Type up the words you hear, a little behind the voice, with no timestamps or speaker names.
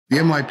The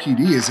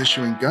NYPD is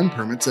issuing gun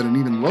permits at an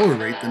even lower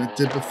rate than it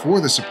did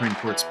before the Supreme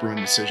Court's Bruin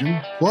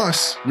decision.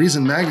 Plus,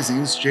 Reason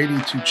Magazine's J.D.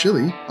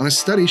 Tuccille on a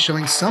study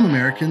showing some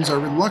Americans are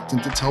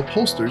reluctant to tell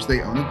pollsters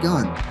they own a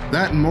gun.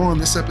 That and more on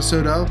this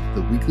episode of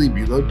the Weekly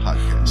Reload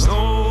Podcast.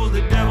 No,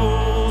 the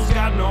devil's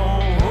got no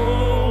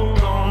hold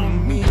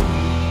on me.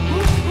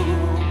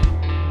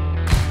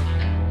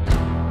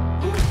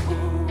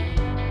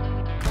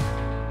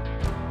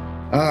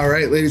 All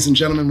right, ladies and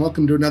gentlemen,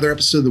 welcome to another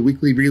episode of the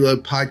Weekly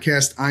Reload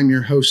Podcast. I'm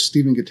your host,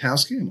 Stephen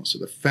Gutowski. I'm also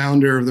the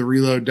founder of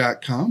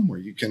thereload.com, where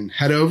you can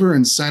head over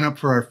and sign up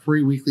for our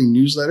free weekly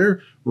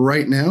newsletter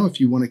right now if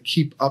you want to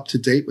keep up to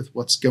date with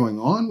what's going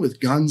on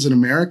with guns in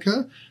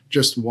America.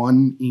 Just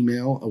one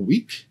email a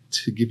week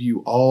to give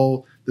you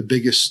all the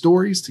biggest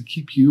stories, to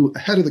keep you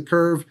ahead of the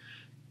curve,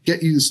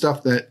 get you the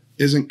stuff that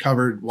isn't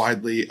covered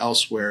widely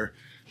elsewhere.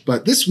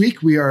 But this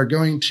week, we are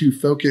going to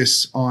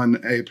focus on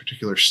a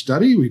particular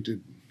study. We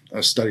did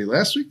a study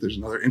last week. There's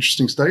another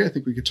interesting study I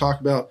think we could talk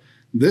about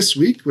this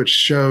week, which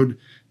showed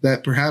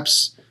that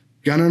perhaps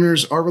gun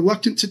owners are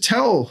reluctant to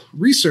tell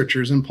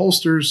researchers and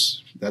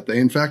pollsters that they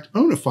in fact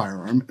own a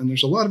firearm. And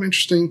there's a lot of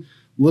interesting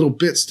little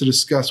bits to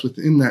discuss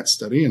within that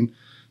study. And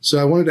so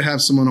I wanted to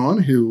have someone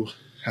on who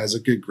has a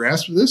good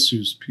grasp of this,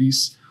 whose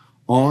piece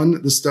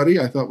on the study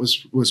I thought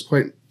was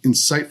quite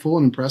insightful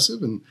and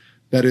impressive. And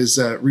that is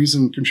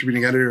Reason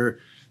contributing editor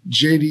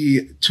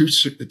J.D.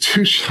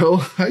 Tuccille.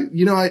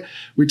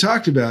 We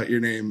talked about your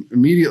name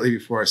immediately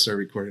before I started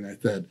recording. I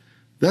said,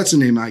 that's a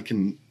name I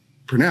can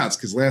pronounce,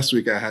 because last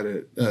week I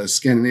had a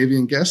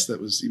Scandinavian guest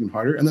that was even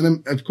harder. And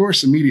then, of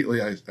course,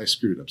 immediately I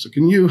screwed it up. So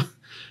can you,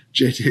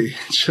 J.D.,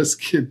 just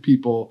give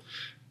people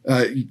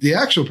the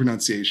actual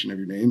pronunciation of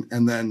your name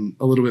and then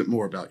a little bit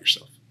more about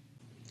yourself?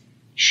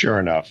 Sure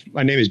enough.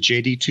 My name is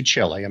J.D.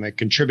 Tuccille. I'm a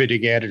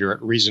contributing editor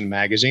at Reason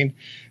Magazine.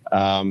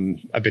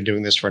 I've been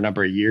doing this for a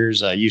number of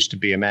years. I used to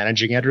be a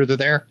managing editor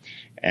there,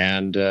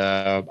 and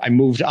I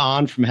moved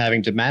on from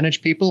having to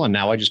manage people, and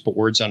now I just put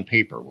words on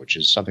paper, which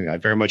is something I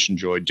very much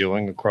enjoy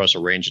doing across a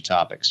range of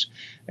topics.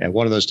 And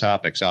one of those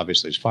topics,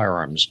 obviously, is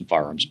firearms and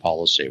firearms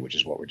policy, which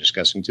is what we're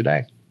discussing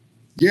today.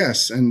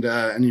 Yes, and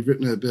you've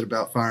written a bit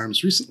about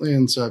firearms recently,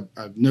 and so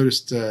I've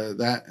noticed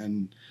that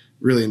and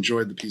really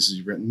enjoyed the pieces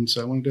you've written.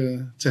 So I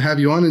wanted to have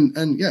you on.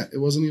 And yeah, it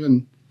wasn't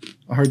even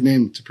a hard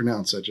name to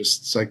pronounce. I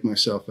just psyched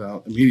myself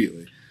out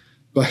immediately.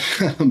 But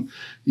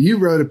you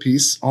wrote a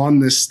piece on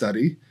this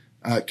study.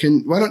 Why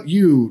don't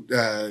you,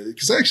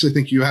 because I actually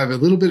think you have a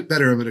little bit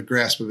better of a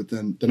grasp of it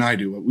than I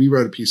do. We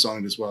wrote a piece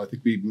on it as well. I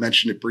think we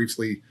mentioned it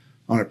briefly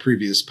on a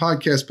previous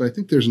podcast, but I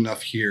think there's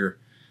enough here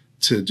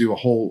to do a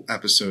whole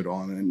episode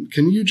on. And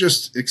can you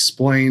just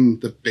explain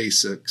the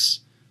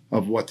basics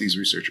of what these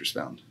researchers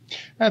found?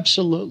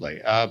 Absolutely.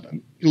 A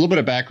little bit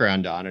of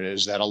background on it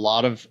is that a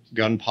lot of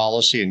gun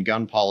policy and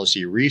gun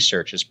policy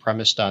research is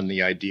premised on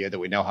the idea that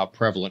we know how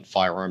prevalent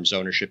firearms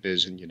ownership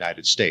is in the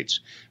United States,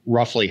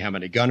 roughly how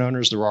many gun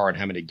owners there are and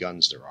how many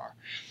guns there are.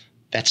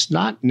 That's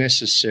not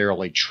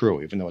necessarily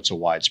true, even though it's a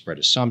widespread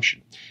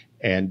assumption.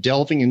 And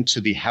delving into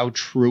the how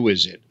true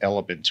is it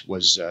element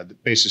was the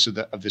basis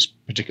of this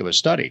particular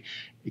study.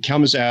 It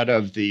comes out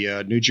of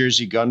the New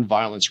Jersey Gun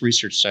Violence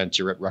Research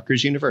Center at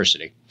Rutgers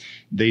University.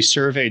 They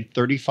surveyed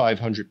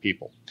 3,500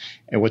 people.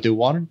 And what they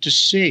wanted to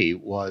see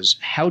was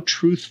how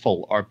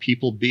truthful are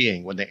people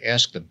being when they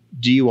ask them,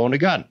 do you own a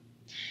gun?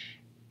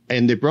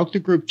 And they broke the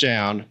group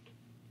down,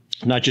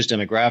 not just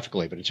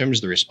demographically, but in terms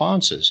of the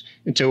responses,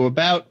 into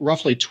about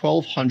roughly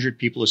 1,200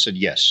 people who said,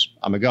 yes,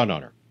 I'm a gun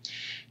owner.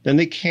 Then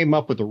they came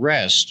up with the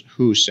rest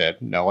who said,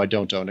 no, I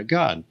don't own a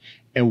gun.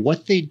 And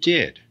what they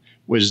did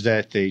was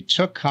that they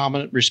took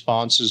common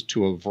responses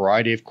to a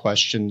variety of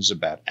questions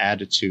about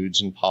attitudes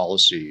and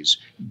policies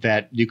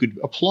that you could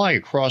apply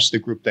across the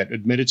group that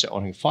admitted to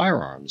owning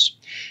firearms.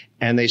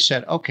 And they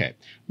said, okay,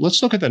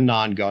 let's look at the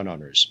non-gun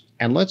owners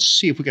and let's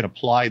see if we can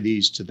apply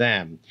these to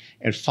them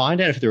and find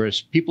out if there are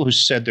people who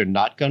said they're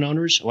not gun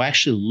owners who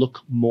actually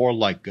look more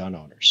like gun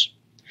owners.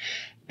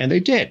 And they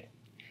did.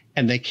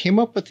 And they came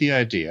up with the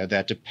idea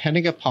that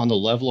depending upon the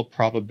level of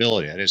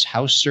probability, that is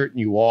how certain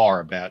you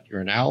are about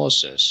your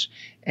analysis,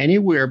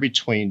 anywhere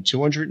between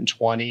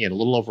 220 and a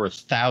little over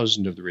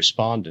 1,000 of the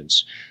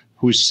respondents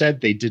who said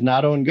they did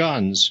not own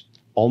guns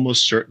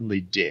almost certainly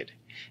did.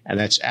 And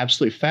that's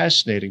absolutely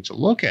fascinating to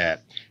look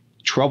at.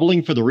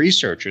 Troubling for the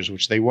researchers,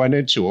 which they went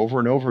into over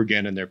and over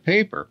again in their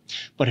paper,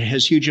 but it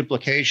has huge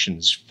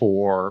implications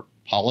for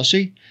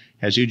policy,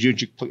 has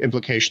huge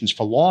implications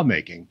for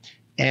lawmaking,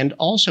 and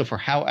also for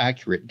how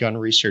accurate gun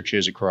research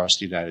is across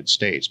the United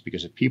States.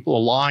 Because if people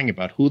are lying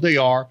about who they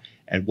are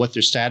and what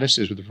their status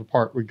is with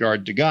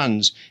regard to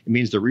guns, it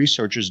means the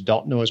researchers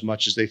don't know as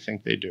much as they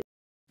think they do.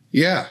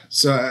 Yeah.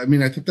 So, I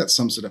mean, I think that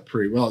sums it up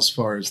pretty well as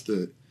far as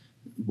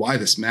why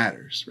this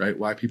matters, right?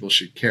 Why people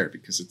should care,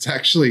 because it's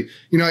actually,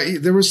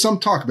 there was some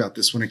talk about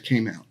this when it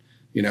came out.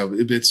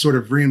 It sort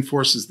of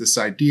reinforces this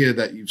idea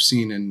that you've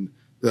seen in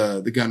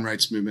the gun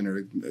rights movement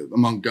or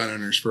among gun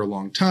owners for a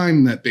long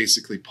time, that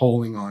basically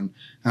polling on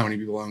how many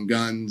people own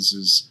guns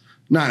is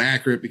not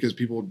accurate because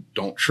people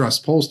don't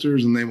trust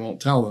pollsters and they won't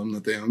tell them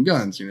that they own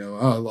guns. Oh,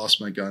 I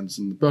lost my guns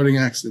in the boating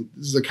accident.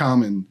 This is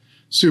a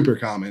super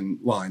common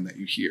line that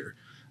you hear.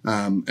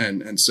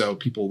 And so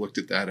people looked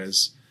at that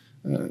as,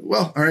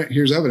 well, all right,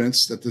 here's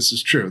evidence that this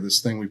is true. This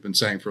thing we've been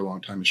saying for a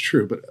long time is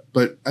true.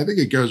 But I think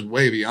it goes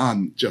way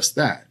beyond just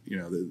that.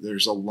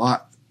 There's a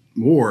lot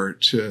more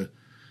to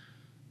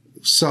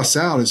suss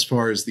out as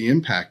far as the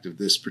impact of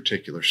this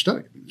particular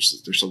study.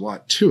 There's a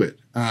lot to it.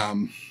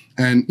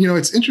 And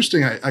it's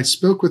interesting. I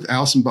spoke with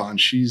Allison Bond.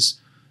 She's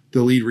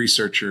the lead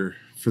researcher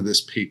for this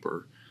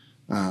paper.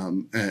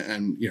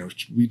 And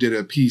we did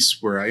a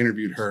piece where I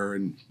interviewed her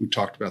and we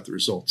talked about the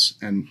results.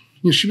 And,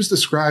 she was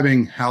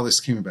describing how this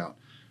came about,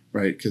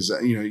 right? Because,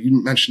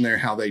 you mentioned there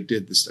how they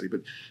did the study.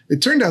 But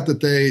it turned out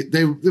that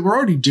they were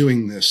already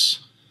doing this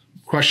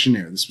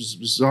questionnaire. This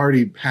was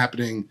already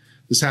happening.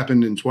 This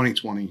happened in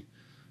 2020.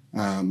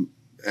 And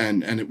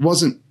it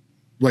wasn't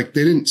like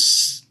they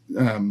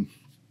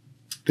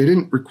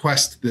didn't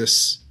request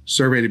this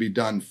survey to be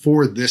done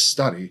for this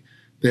study.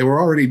 They were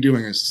already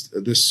doing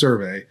this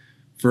survey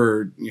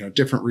for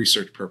different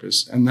research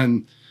purpose. And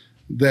then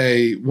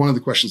one of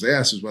the questions they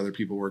asked is whether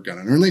people were a gun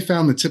owner. And they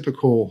found the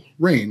typical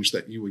range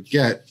that you would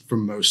get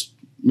from most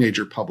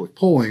major public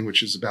polling,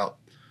 which is about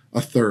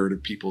a third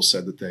of people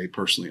said that they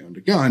personally owned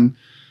a gun.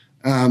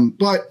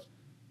 But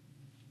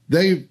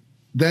they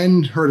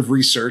then heard of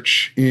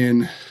research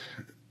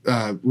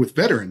with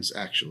veterans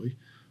actually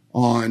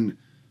on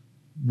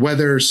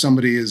whether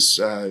somebody is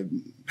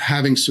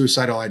having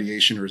suicidal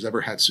ideation or has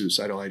ever had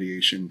suicidal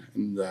ideation.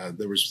 And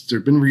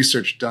there'd been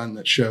research done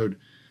that showed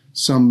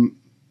some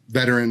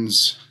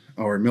veterans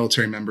or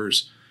military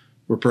members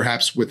were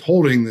perhaps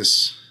withholding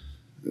this,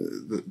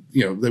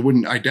 they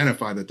wouldn't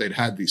identify that they'd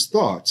had these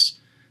thoughts.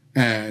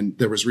 And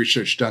there was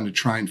research done to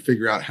try and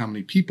figure out how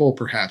many people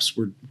perhaps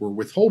were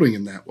withholding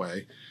in that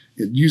way,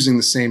 using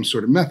the same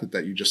sort of method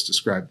that you just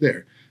described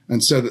there.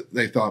 And so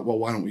they thought, well,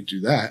 why don't we do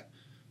that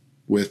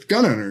with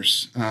gun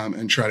owners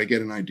and try to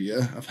get an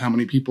idea of how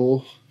many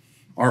people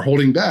are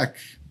holding back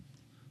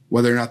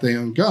whether or not they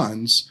own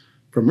guns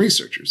from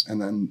researchers.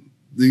 And then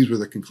these were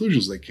the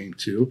conclusions they came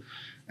to.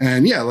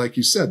 And yeah, like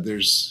you said,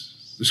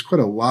 there's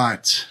quite a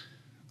lot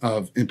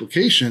of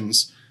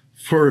implications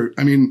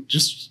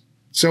just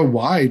so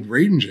wide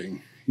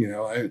ranging.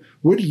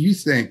 What do you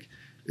think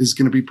is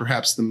going to be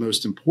perhaps the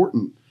most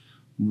important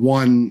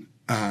one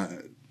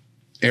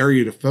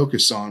area to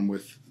focus on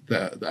with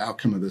the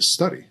outcome of this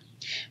study?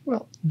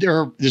 Well,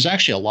 there's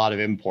actually a lot of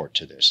import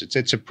to this.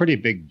 It's a pretty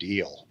big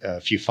deal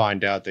if you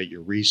find out that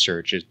your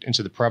research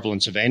into the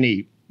prevalence of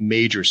any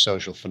major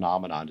social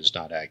phenomenon is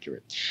not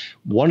accurate.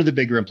 One of the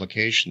bigger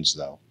implications,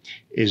 though,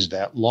 is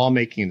that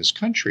lawmaking in this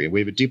country, and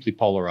we have a deeply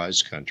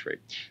polarized country,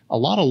 a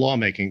lot of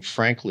lawmaking,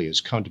 frankly, has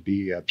come to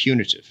be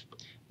punitive.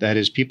 That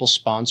is, people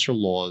sponsor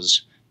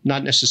laws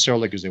not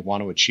necessarily because they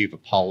want to achieve a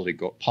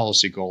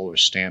policy goal or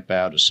stamp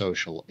out a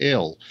social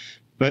ill,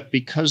 but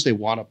because they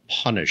want to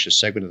punish a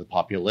segment of the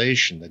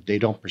population that they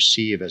don't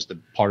perceive as the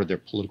part of their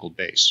political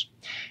base.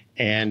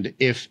 And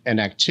if an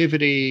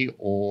activity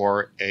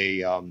or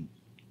a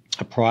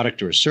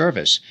product or a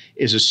service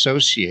is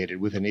associated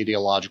with an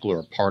ideological or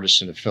a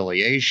partisan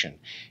affiliation,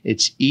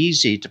 it's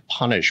easy to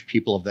punish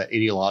people of that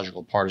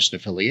ideological partisan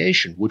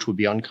affiliation, which would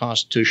be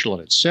unconstitutional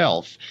in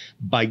itself,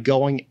 by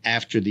going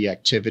after the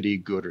activity,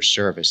 good, or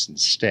service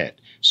instead.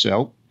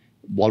 So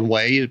one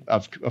way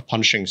of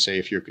punishing, say,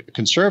 if you're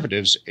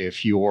conservatives,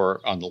 if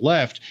you're on the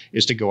left,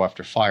 is to go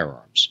after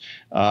firearms.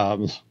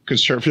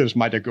 Conservatives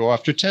might go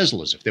after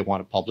Teslas if they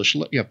want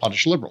to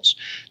punish liberals.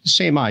 The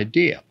same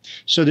idea.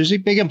 So there's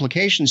big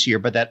implications here,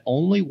 but that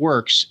only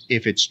works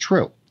if it's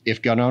true,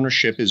 if gun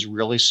ownership is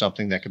really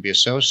something that can be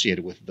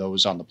associated with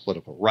those on the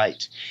political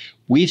right.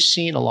 We've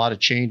seen a lot of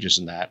changes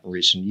in that in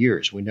recent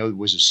years. We know there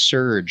was a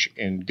surge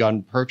in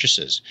gun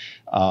purchases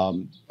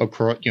in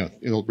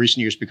recent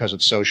years because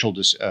of social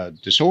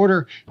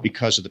disorder,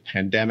 because of the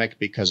pandemic,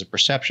 because of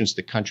perceptions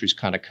the country's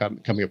kind of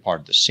coming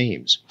apart at the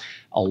seams.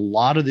 A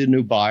lot of the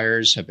new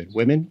buyers have been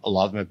women. A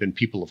lot of them have been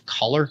people of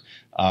color,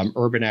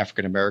 urban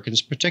African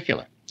Americans in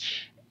particular.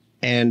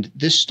 And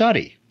this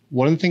study,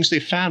 one of the things they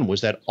found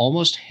was that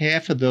almost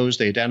half of those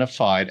they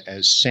identified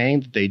as saying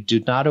that they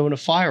did not own a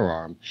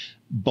firearm,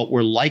 but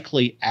were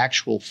likely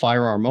actual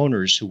firearm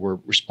owners who were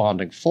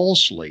responding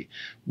falsely,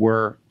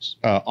 were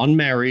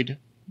unmarried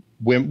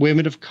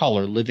women of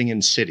color living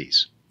in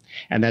cities.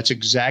 And that's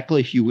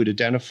exactly who you would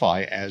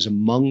identify as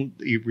among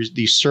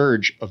the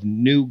surge of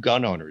new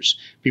gun owners,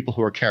 people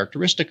who are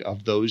characteristic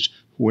of those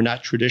who were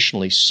not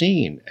traditionally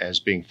seen as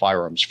being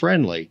firearms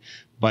friendly,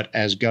 but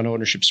as gun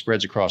ownership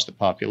spreads across the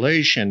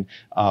population,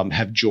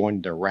 have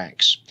joined their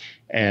ranks.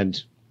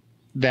 And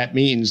that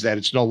means that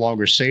it's no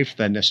longer safe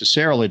then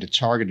necessarily to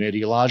target an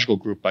ideological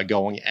group by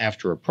going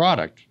after a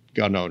product,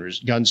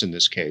 guns in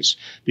this case,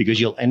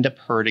 because you'll end up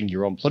hurting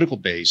your own political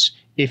base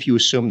if you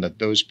assume that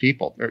those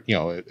people,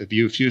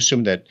 if you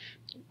assume that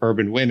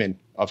urban women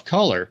of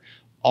color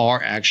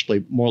are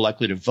actually more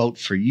likely to vote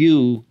for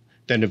you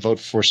than to vote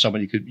for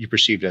someone you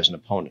perceived as an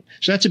opponent.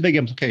 So that's a big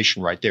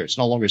implication right there. It's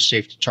no longer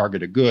safe to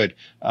target a good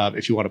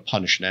if you want to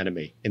punish an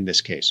enemy in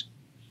this case.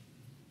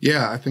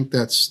 Yeah, I think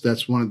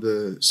that's one of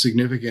the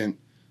significant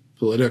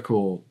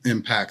political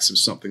impacts of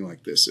something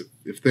like this.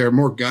 If there are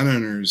more gun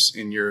owners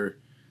in your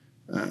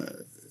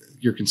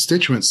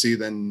constituency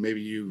than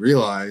maybe you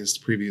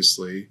realized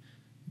previously,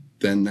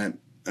 then that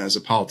as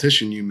a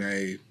politician you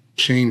may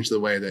change the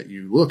way that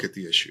you look at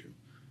the issue,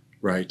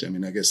 right? I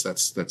mean, I guess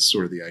that's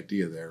sort of the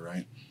idea there,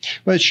 right?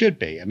 Well, it should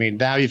be. I mean,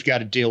 now you've got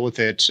to deal with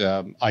it,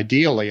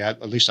 ideally,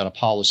 at least on a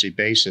policy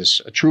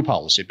basis, a true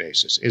policy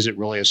basis. Is it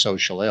really a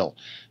social ill?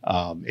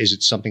 Is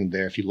it something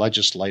there, if you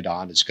legislate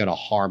on, it's going to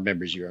harm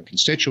members of your own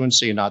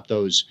constituency, and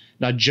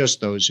not just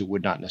those who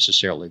would not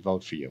necessarily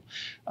vote for you?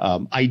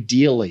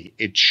 Ideally,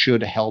 it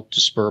should help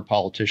to spur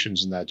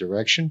politicians in that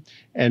direction,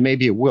 and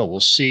maybe it will. We'll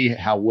see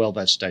how well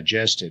that's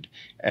digested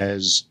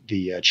as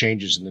the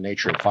changes in the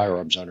nature of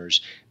firearms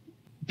owners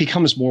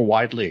becomes more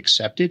widely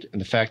accepted, and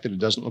the fact that it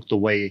doesn't look the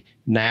way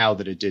now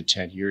that it did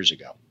 10 years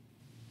ago.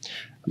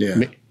 Yeah.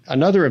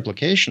 Another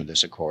implication of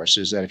this, of course,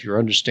 is that if you're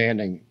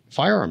understanding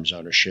firearms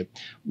ownership,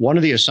 one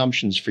of the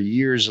assumptions for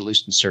years, at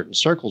least in certain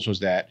circles, was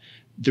that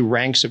the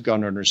ranks of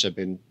gun owners have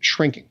been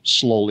shrinking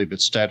slowly but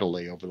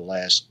steadily over the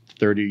last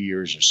 30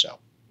 years or so.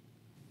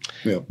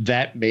 Yeah.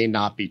 That may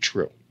not be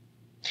true.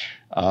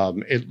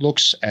 It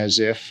looks as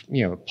if,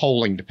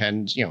 polling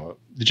depends,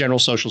 the General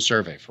Social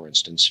Survey, for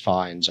instance,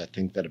 finds, I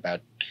think, that about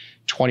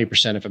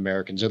 20% of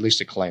Americans, at least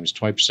it claims,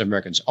 20% of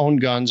Americans own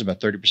guns, about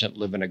 30%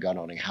 live in a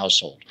gun-owning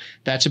household.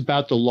 That's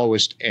about the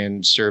lowest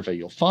end survey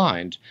you'll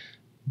find.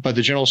 But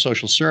the General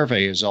Social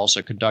Survey is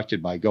also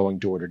conducted by going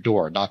door to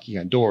door, knocking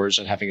on doors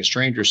and having a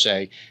stranger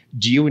say,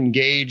 do you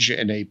engage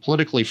in a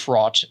politically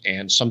fraught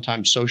and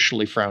sometimes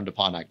socially frowned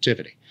upon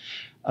activity?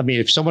 I mean,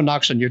 if someone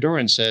knocks on your door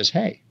and says,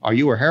 hey, are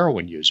you a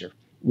heroin user?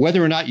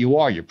 Whether or not you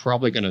are, you're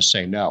probably going to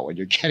say no. And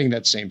you're getting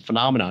that same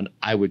phenomenon,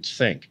 I would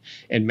think,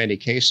 in many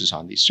cases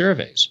on these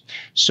surveys.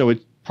 So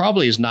it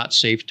probably is not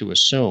safe to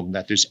assume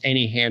that there's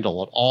any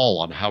handle at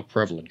all on how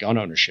prevalent gun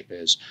ownership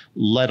is,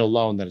 let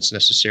alone that it's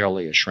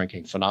necessarily a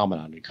shrinking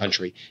phenomenon in the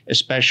country,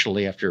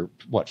 especially after,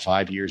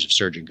 5 years of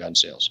surging gun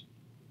sales.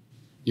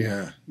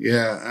 Yeah.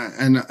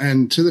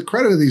 And to the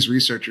credit of these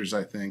researchers,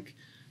 I think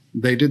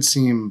they did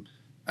seem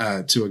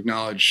to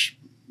acknowledge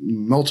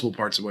multiple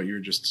parts of what you were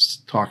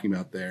just talking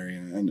about there,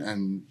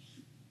 and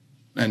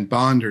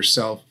Bond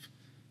herself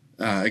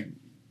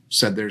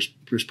said there's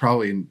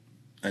probably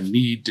a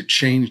need to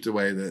change the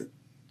way that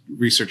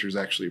researchers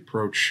actually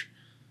approach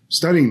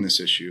studying this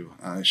issue.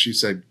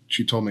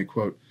 She told me,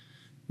 quote,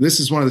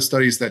 "This is one of the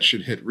studies that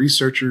should hit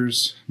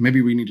researchers.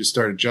 Maybe we need to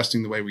start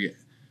adjusting the way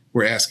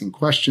we're asking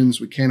questions.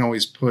 We can't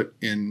always put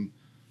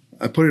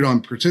it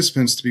on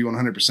participants to be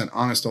 100%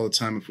 honest all the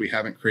time if we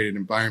haven't created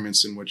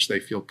environments in which they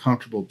feel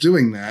comfortable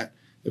doing that,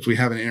 if we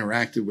haven't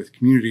interacted with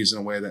communities in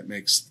a way that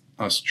makes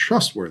us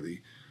trustworthy.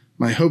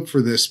 My hope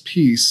for this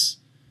piece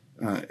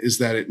is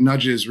that it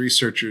nudges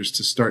researchers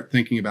to start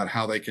thinking about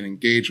how they can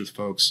engage with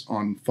folks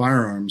on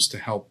firearms to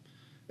help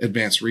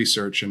advance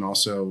research and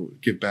also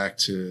give back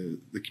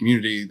to the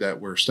community that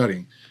we're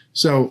studying."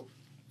 So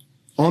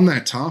on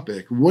that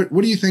topic, what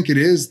do you think it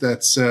is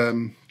that's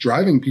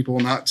driving people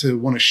not to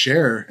want to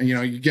share? And,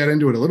 you get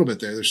into it a little bit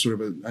there. There's sort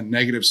of a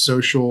negative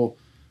social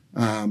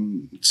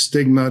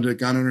stigma to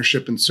gun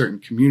ownership in certain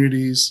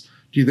communities.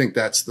 Do you think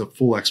that's the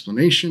full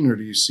explanation, or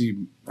do you see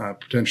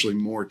potentially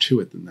more to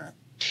it than that?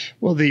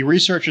 Well, the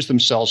researchers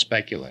themselves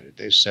speculated.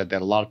 They said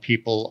that a lot of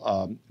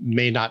people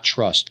may not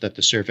trust that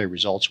the survey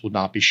results will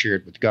not be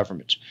shared with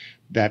government.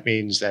 That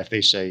means that if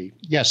they say,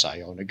 yes,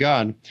 I own a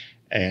gun,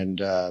 and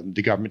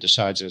the government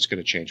decides that it's going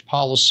to change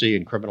policy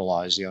and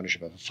criminalize the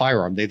ownership of a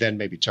firearm, they then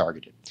may be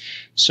targeted.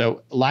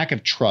 So lack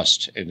of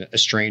trust in a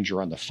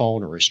stranger on the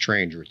phone or a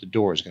stranger at the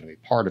door is going to be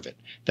part of it.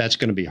 That's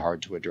going to be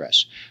hard to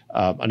address.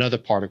 Another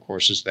part, of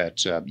course, is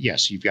that,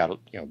 yes, you've got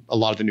a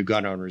lot of the new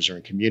gun owners are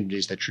in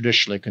communities that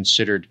traditionally are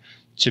considered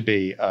to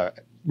be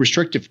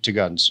restrictive to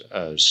guns,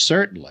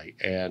 certainly,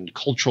 and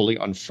culturally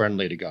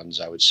unfriendly to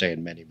guns, I would say,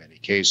 in many, many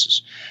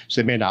cases.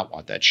 So they may not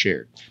want that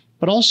shared.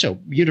 But also,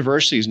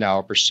 universities now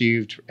are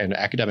perceived, and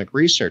academic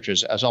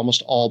researchers, as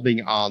almost all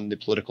being on the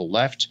political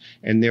left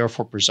and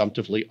therefore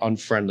presumptively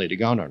unfriendly to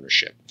gun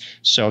ownership.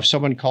 So if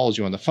someone calls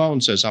you on the phone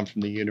and says, I'm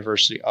from the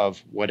University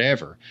of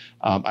whatever,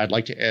 I'd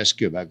like to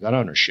ask you about gun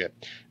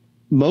ownership.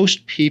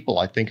 Most people,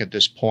 I think, at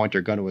this point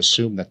are going to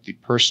assume that the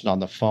person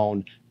on the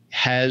phone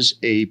has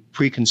a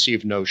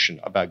preconceived notion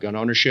about gun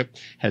ownership,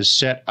 has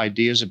set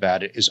ideas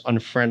about it, is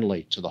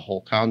unfriendly to the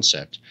whole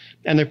concept,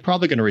 and they're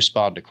probably going to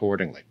respond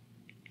accordingly.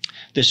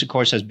 This, of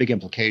course, has big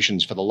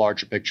implications for the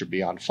larger picture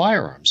beyond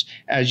firearms.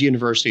 As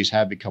universities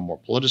have become more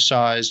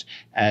politicized,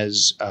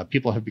 as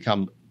people have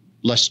become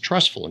less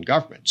trustful in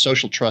government,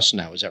 social trust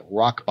now is at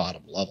rock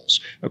bottom levels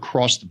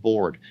across the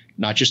board,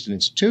 not just in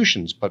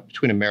institutions, but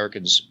between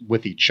Americans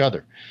with each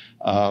other.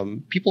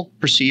 People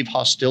perceive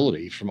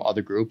hostility from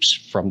other groups,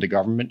 from the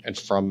government, and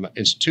from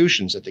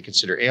institutions that they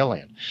consider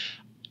alien.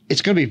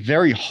 it's going to be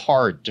very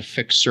hard to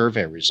fix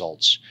survey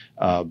results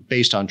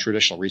based on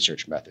traditional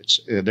research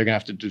methods. They're going to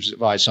have to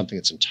devise something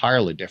that's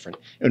entirely different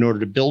in order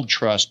to build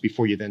trust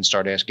before you then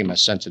start asking about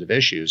sensitive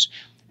issues.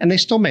 And they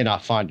still may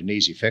not find an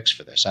easy fix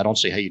for this. I don't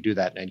see how you do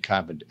that in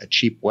kind of a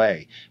cheap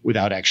way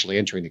without actually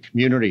entering the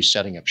community,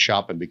 setting up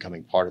shop, and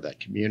becoming part of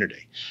that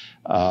community.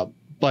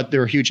 But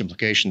there are huge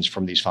implications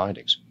from these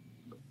findings.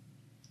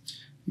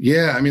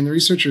 Yeah, I mean, the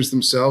researchers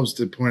themselves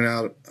did point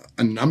out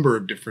a number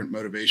of different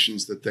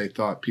motivations that they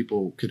thought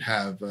people could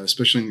have,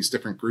 especially in these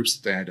different groups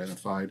that they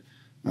identified.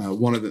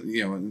 One of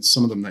the, and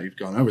some of them that you've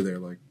gone over there,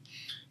 like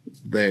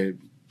they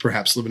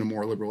perhaps live in a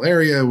more liberal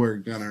area where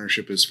gun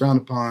ownership is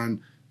frowned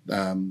upon.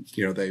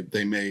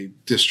 They may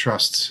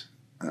distrust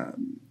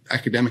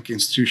academic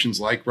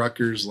institutions like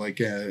Rutgers, like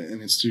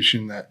an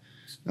institution that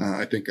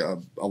I think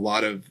a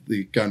lot of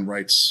the gun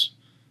rights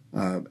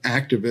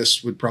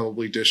activists would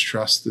probably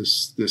distrust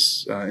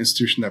this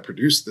institution that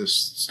produced this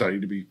study,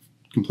 to be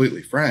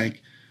completely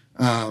frank.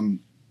 And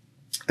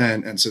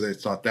so they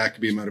thought that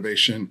could be a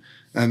motivation.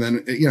 And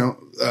then,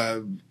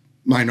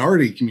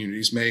 minority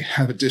communities may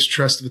have a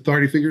distrust of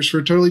authority figures for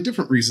a totally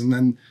different reason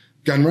than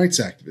gun rights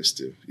activists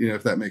do,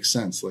 if that makes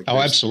sense. Like,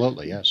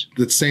 absolutely, yes.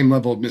 The same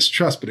level of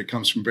mistrust, but it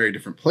comes from very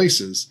different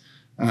places.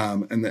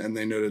 And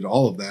they noted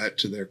all of that,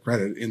 to their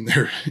credit,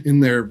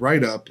 in their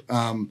write-up.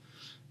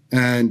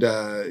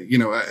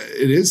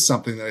 It is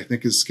something that I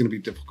think is going to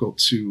be difficult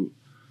to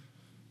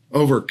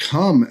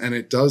overcome. And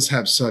it does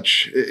have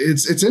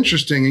it's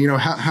interesting,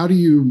 how do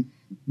you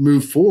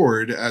move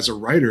forward as a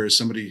writer, as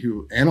somebody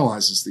who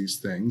analyzes these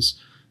things,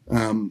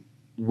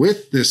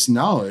 with this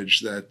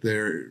knowledge that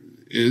there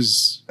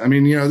is,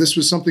 this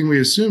was something we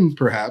assumed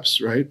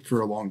perhaps, right,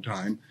 for a long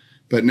time,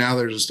 but now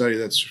there's a study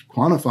that's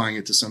quantifying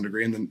it to some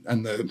degree.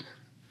 And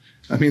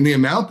the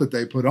amount that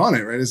they put on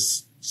it, right,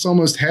 it's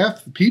almost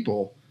half the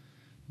people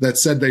that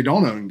said they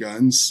don't own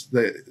guns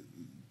that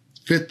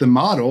fit the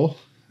model,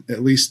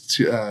 at least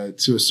to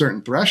a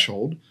certain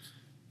threshold,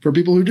 for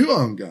people who do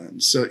own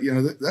guns. So,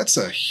 that's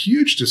a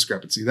huge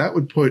discrepancy. That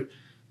would put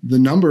the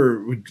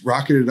number, would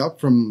rocket it up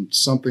from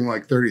something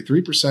like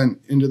 33%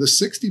 into the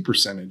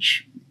 60%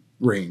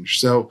 range.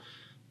 So,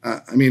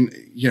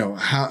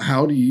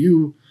 how do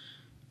you,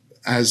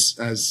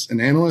 as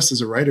an analyst,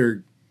 as a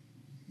writer,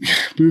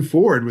 move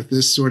forward with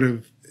this sort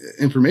of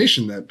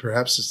information that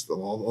perhaps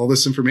all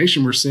this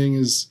information we're seeing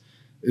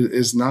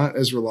is not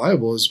as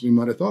reliable as we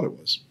might have thought it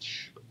was?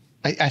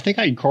 I think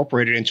I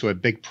incorporated into a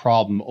big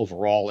problem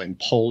overall in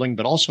polling,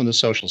 but also in the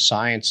social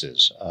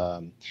sciences.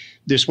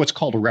 There's what's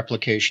called a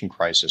replication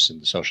crisis in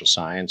the social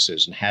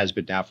sciences, and has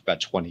been now for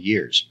about 20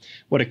 years.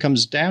 What it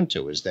comes down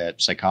to is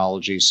that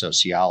psychology,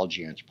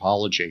 sociology,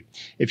 anthropology,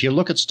 if you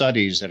look at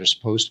studies that are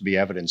supposed to be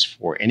evidence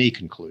for any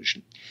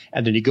conclusion,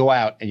 and then you go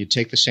out and you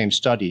take the same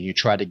study and you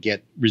try to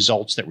get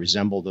results that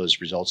resemble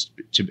those results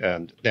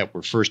that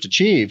were first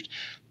achieved,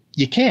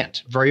 you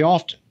can't very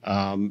often.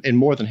 In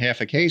more than half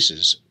of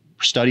cases,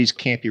 studies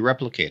can't be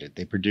replicated.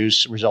 They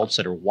produce results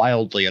that are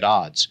wildly at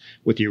odds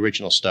with the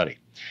original study.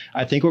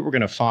 I think what we're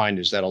going to find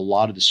is that a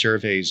lot of the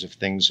surveys of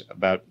things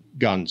about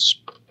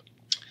guns,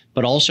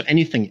 but also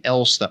anything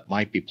else that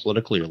might be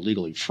politically or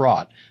legally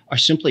fraught, are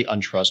simply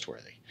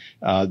untrustworthy.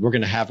 We're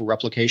going to have a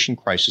replication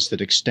crisis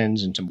that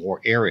extends into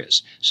more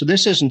areas. So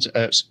this isn't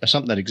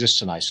something that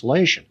exists in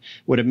isolation.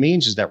 What it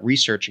means is that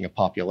researching a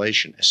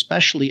population,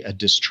 especially a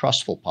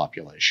distrustful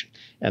population,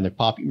 and the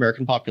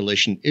American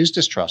population is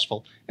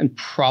distrustful and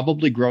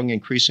probably growing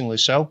increasingly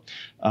so,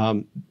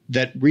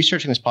 that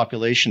researching this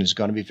population is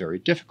going to be very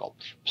difficult.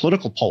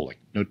 Political polling,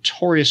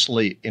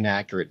 notoriously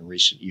inaccurate in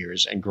recent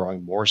years and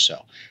growing more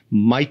so,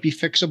 might be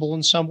fixable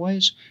in some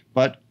ways,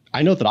 but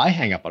I know that I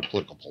hang up on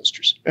political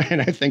pollsters,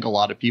 and I think a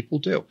lot of people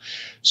do.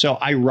 So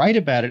I write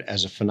about it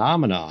as a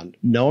phenomenon,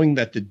 knowing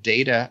that the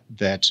data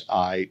that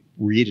I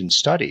read in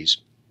studies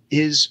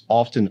is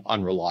often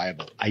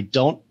unreliable. I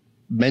don't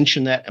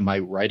mention that in my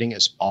writing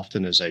as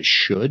often as I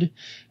should.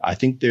 I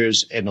think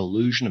there's an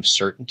illusion of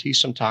certainty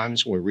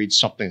sometimes when we read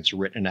something that's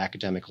written in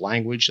academic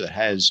language that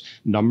has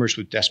numbers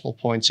with decimal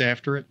points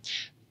after it.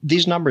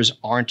 These numbers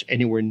aren't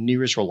anywhere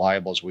near as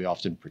reliable as we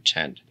often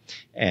pretend.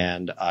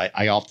 And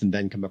I often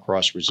then come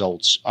across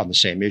results on the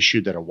same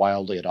issue that are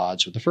wildly at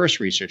odds with the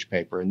first research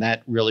paper. And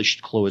that really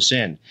should clue us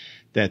in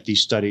that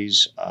these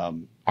studies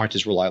aren't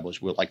as reliable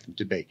as we'd like them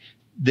to be.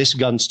 This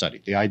gun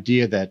study, the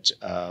idea that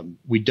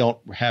we don't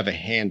have a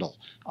handle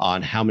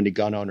on how many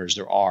gun owners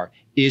there are,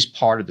 is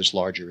part of this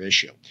larger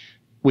issue.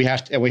 We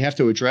have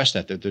to address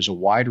that there's a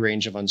wide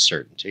range of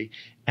uncertainty,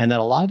 and that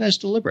a lot of that is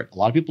deliberate. A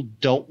lot of people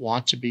don't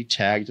want to be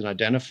tagged and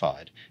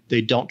identified.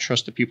 They don't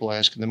trust the people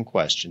asking them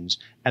questions,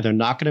 and they're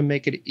not going to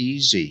make it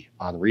easy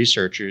on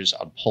researchers,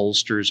 on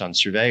pollsters, on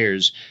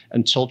surveyors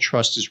until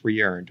trust is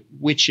re-earned,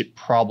 which it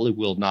probably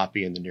will not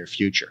be in the near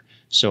future.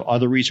 So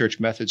other research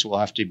methods will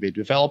have to be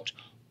developed,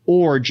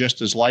 or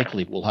just as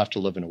likely, we'll have to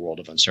live in a world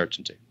of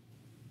uncertainty.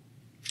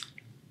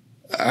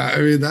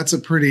 That's a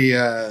pretty...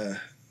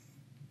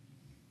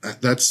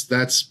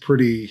 That's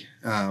pretty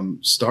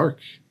stark,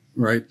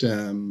 right?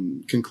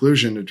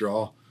 Conclusion to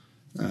draw.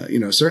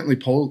 Certainly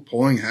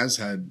polling has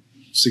had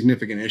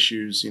significant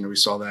issues. We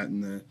saw that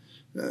in the,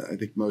 I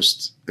think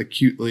most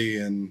acutely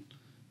and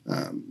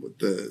with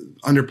the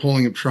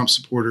underpolling of Trump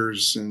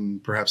supporters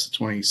and perhaps the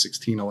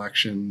 2016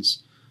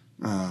 elections.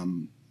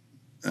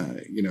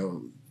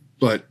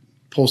 But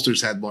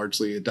pollsters had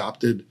largely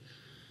adopted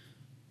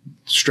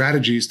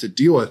strategies to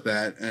deal with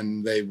that,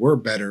 and they were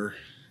better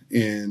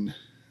in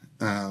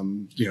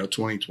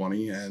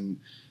 2020 and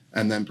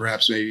then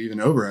perhaps maybe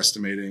even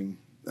overestimating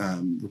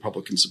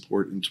Republican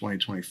support in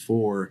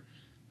 2024.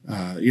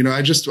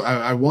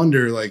 I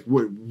wonder, like,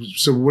 what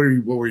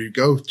were you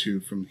go to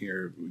from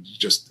here?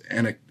 Just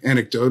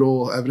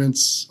anecdotal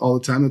evidence all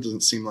the time? That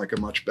doesn't seem like a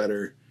much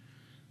better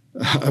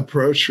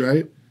approach,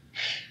 right?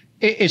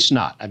 It's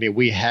not. I mean,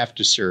 we have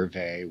to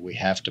survey, we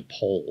have to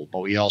poll, but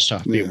we also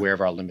have to be aware of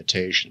our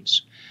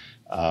limitations.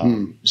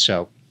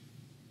 So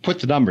put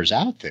the numbers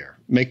out there,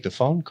 make the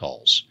phone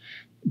calls,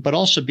 but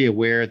also be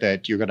aware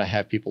that you're going to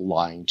have people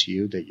lying to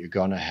you, that you're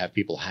going to have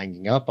people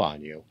hanging up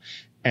on you,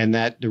 and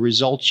that the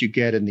results you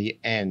get in the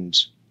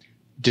end,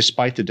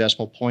 despite the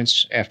decimal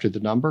points after the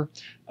number,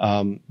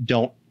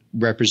 don't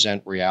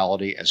represent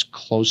reality as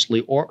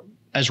closely or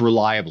as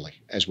reliably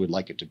as we'd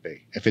like it to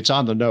be. If it's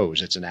on the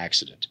nose, it's an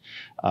accident.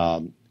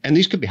 And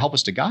these could help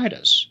us to guide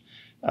us.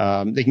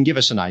 They can give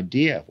us an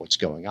idea of what's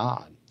going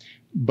on,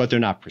 but they're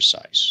not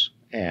precise.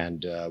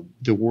 And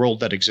the world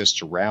that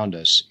exists around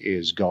us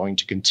is going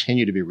to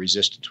continue to be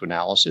resistant to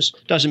analysis.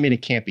 Doesn't mean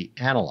it can't be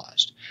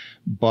analyzed,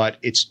 but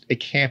it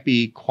can't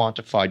be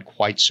quantified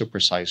quite so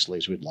precisely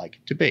as we'd like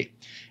it to be.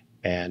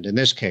 And in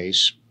this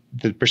case,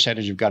 the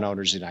percentage of gun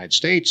owners in the United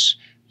States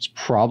is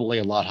probably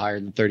a lot higher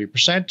than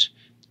 30%.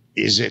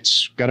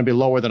 It's going to be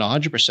lower than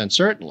 100%,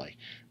 certainly.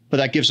 But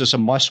that gives us a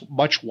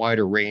much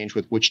wider range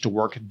with which to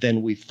work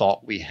than we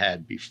thought we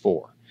had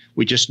before.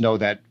 We just know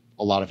that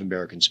a lot of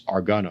Americans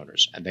are gun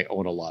owners and they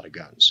own a lot of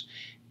guns.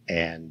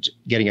 And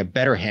getting a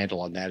better handle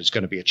on that is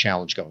going to be a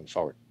challenge going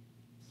forward.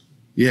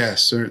 Yeah,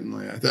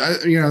 certainly.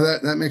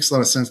 That makes a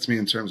lot of sense to me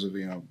in terms of,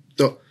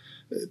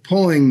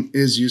 polling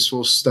is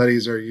useful.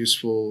 Studies are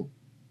useful.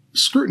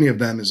 Scrutiny of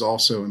them is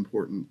also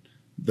important,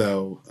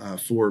 though,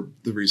 for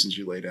the reasons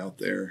you laid out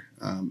there,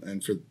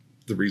 and for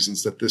the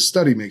reasons that this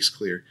study makes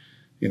clear.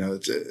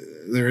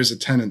 There is a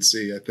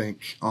tendency, I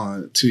think,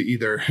 to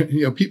either,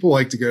 people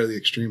like to go to the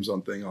extremes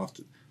on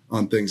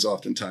things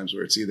oftentimes,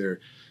 where it's either,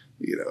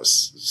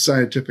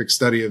 scientific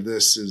study of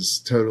this is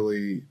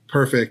totally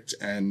perfect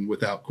and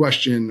without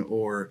question,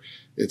 or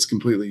it's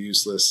completely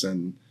useless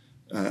and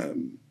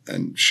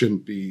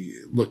shouldn't be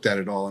looked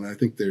at all. And I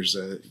think there's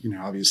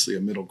obviously a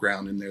middle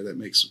ground in there that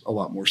makes a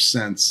lot more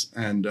sense.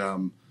 And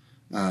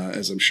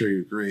as I'm sure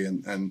you agree,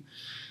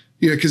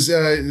 because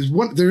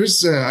there's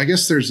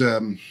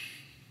the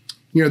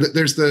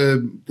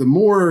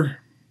more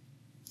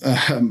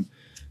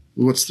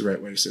what's the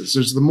right way to say this?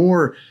 There's the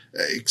more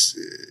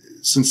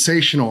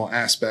sensational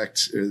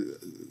aspect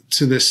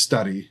to this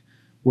study,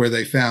 where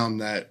they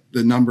found that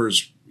the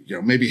numbers,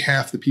 maybe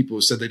half the people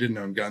who said they didn't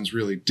own guns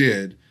really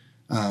did.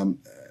 And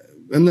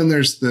then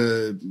there's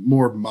the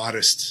more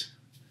modest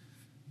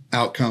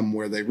outcome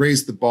where they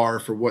raised the bar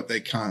for what they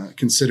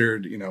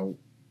considered,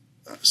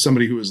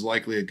 somebody who was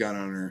likely a gun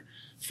owner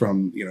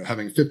from,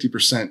 having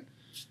 50%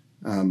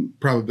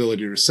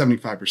 probability to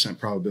 75%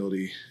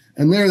 probability.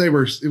 And there it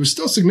was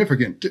still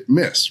significant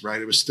miss,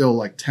 right? It was still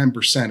like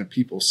 10% of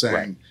people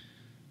saying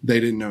they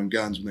didn't own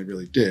guns when they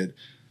really did.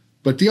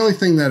 But the only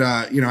thing that,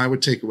 I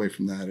would take away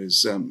from that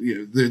is,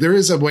 there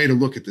is a way to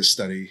look at this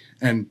study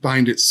and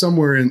find it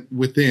somewhere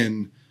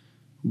within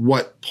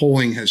what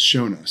polling has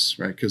shown us,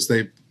 right? Because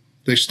they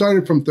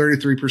started from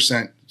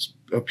 33%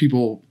 of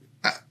people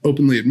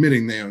openly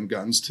admitting they own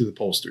guns to the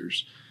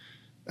pollsters,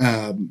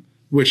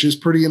 which is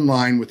pretty in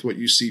line with what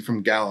you see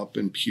from Gallup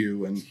and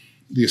Pew and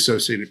the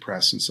Associated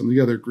Press and some of the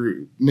other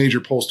major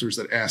pollsters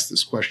that ask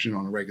this question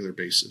on a regular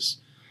basis.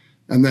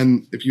 And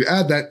then if you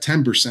add that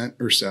 10%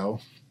 or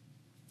so,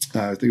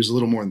 I think it was a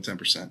little more than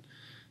 10%,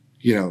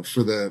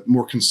 for the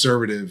more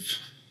conservative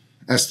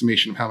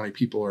estimation of how many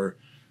people are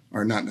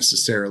not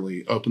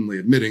necessarily openly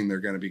admitting they're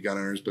going to be gun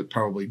owners, but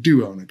probably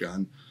do own a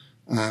gun.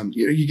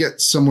 You get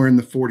somewhere in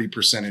the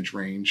 40%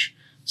 range,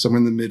 somewhere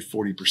in the mid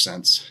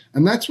 40%.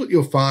 And that's what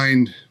you'll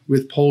find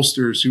with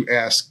pollsters who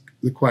ask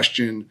the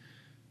question,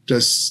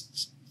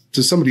 does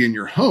somebody in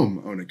your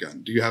home own a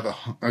gun? Do you have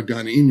a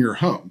gun in your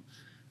home?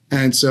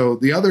 And so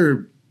the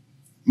other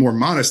more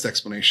modest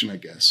explanation, I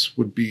guess,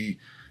 would be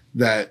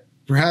that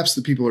perhaps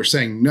the people who are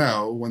saying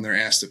no when they're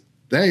asked if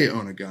they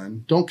own a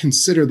gun don't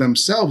consider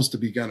themselves to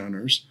be gun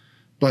owners,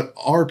 but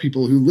are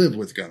people who live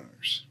with gun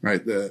owners,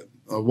 right?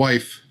 A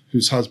wife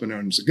whose husband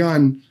owns a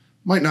gun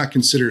might not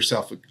consider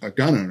herself a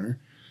gun owner,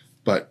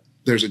 but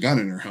there's a gun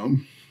in her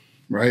home,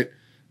 right?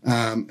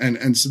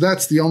 And so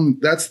that's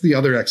the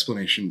other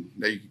explanation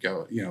that you could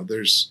go.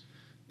 There's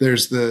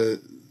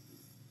the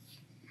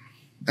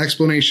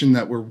explanation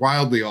that we're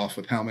wildly off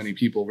with how many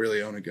people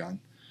really own a gun,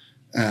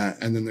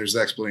 and then there's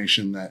the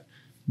explanation that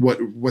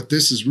what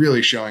this is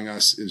really showing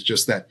us is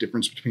just that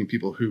difference between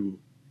people who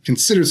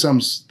consider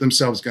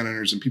themselves gun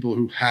owners and people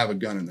who have a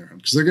gun in their home,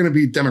 because they're going to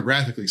be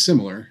demographically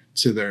similar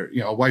to their,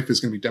 a wife is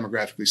going to be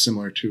demographically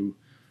similar to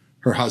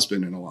her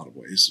husband in a lot of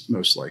ways,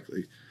 most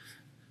likely.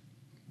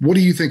 What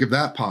do you think of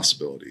that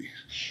possibility?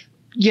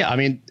 Yeah, I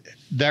mean,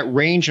 that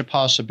range of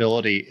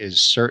possibility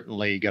is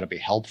certainly going to be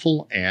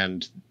helpful.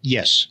 And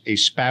yes, a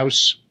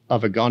spouse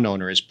of a gun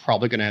owner is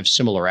probably going to have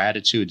similar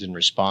attitudes and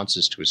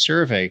responses to a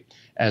survey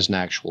as an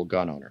actual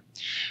gun owner.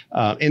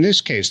 In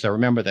this case, though,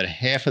 remember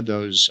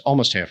that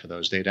almost half of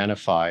those they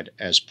identified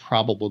as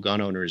probable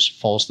gun owners,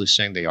 falsely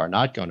saying they are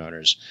not gun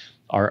owners,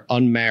 are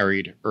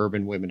unmarried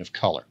urban women of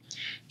color.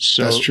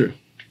 So that's true.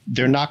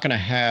 They're not going to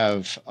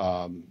have,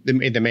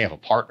 they may have a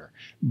partner,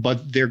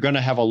 but they're going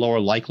to have a lower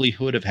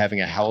likelihood of having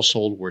a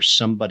household where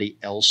somebody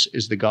else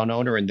is the gun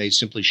owner and they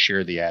simply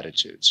share the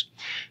attitudes.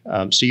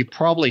 So you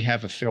probably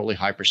have a fairly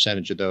high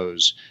percentage of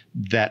those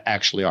that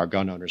actually are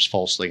gun owners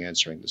falsely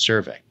answering the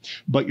survey.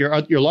 But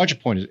your larger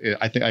point is,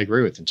 I think I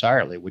agree with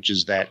entirely, which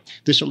is that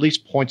this at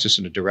least points us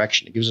in a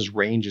direction. It gives us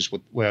ranges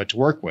to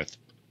work with.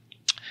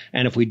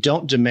 And if we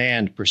don't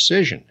demand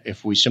precision,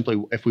 if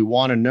we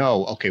want to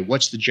know, okay,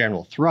 what's the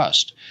general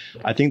thrust?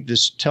 I think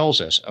this tells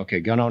us,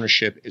 okay, gun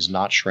ownership is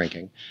not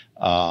shrinking.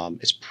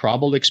 It's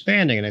probably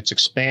expanding, and it's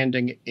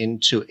expanding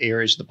into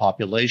areas of the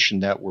population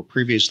that were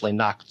previously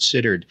not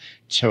considered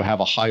to have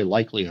a high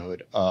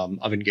likelihood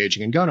of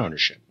engaging in gun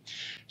ownership.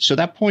 So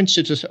that points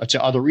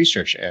to other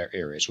research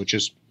areas, which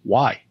is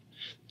why.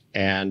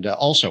 And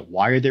also,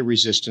 why are they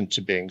resistant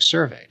to being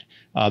surveyed?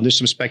 There's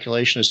some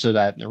speculation as to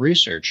that in the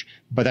research,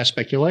 but that's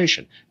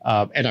speculation.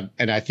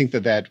 And I think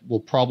that we'll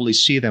probably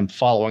see them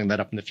following that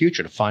up in the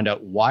future to find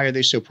out why are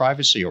they so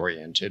privacy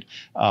oriented.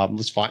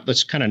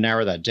 Let's kind of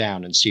narrow that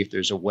down and see if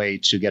there's a way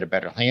to get a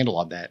better handle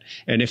on that.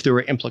 And if there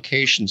are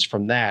implications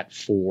from that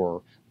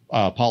for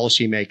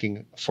policy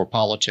making, for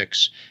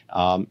politics,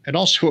 and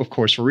also, of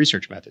course, for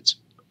research methods.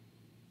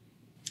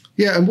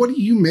 Yeah. And what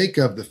do you make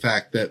of the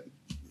fact that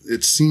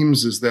it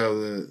seems as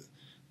though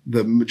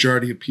the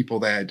majority of people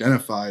they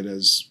identified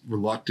as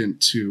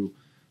reluctant to,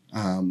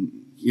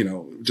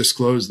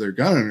 disclose their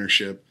gun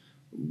ownership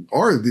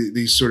are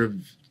these sort of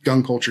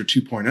gun culture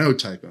 2.0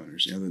 type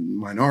owners? The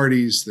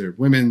minorities, they're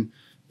women,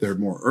 they're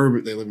more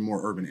urban, they live in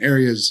more urban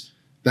areas.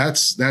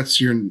 That's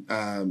your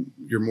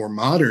more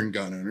modern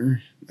gun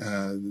owner,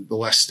 the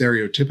less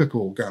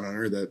stereotypical gun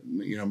owner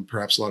that,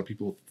 perhaps a lot of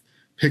people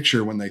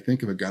picture when they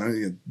think of a gun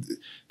owner.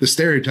 The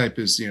stereotype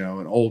is,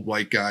 an old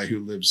white guy who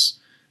lives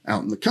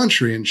out in the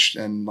country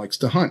and likes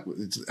to hunt.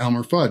 It's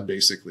Elmer Fudd,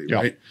 basically, yeah.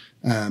 Right?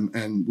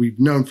 And we've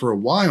known for a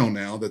while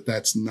now that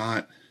that's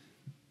not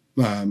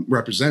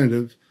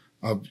representative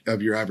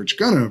of your average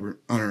gun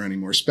owner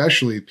anymore,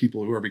 especially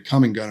people who are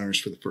becoming gun owners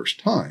for the first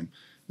time,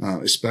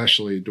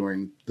 especially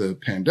during the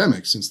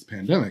pandemic, since the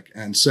pandemic.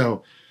 And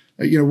so,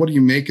 what do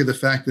you make of the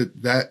fact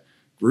that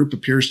group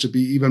appears to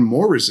be even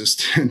more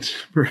resistant,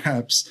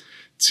 perhaps,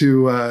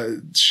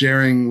 to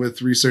sharing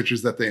with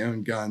researchers that they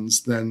own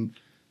guns than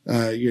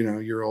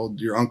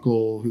your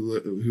uncle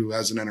who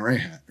has an NRA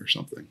hat or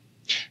something?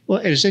 Well,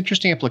 it has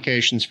interesting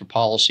implications for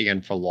policy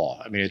and for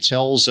law. I mean, it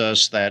tells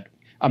us that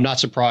I'm not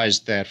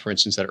surprised that, for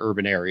instance, that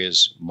urban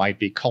areas might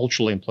be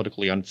culturally and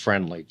politically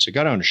unfriendly to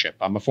gun ownership.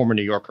 I'm a former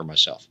New Yorker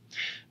myself.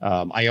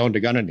 I owned a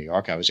gun in New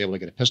York. I was able to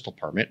get a pistol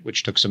permit,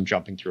 which took some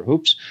jumping through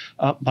hoops.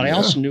 But yeah. I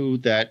also knew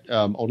that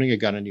owning a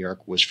gun in New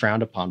York was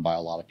frowned upon by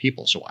a lot of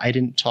people. So I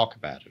didn't talk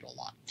about it a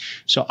lot.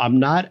 So I'm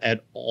not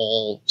at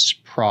all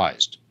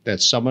surprised that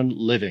someone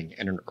living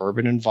in an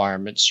urban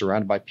environment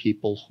surrounded by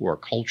people who are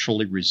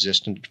culturally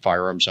resistant to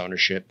firearms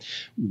ownership,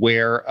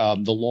 where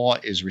the law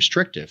is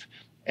restrictive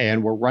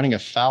and we're running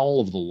afoul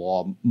of the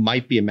law,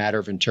 might be a matter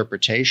of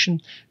interpretation,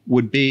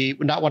 would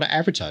not want to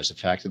advertise the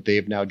fact that they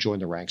have now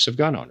joined the ranks of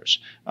gun owners.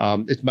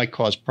 It might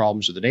cause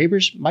problems with the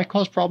neighbors, might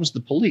cause problems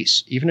with the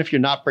police, even if you're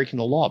not breaking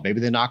the law. Maybe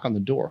they knock on the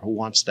door. Who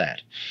wants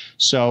that?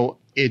 So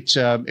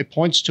it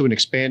points to an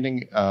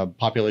expanding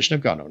population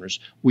of gun owners.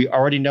 We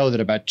already know that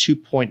about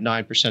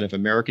 2.9% of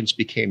Americans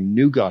became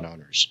new gun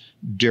owners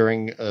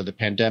during the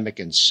pandemic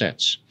and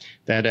since.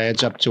 That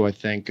adds up to, I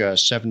think,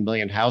 7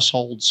 million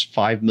households,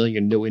 5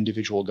 million new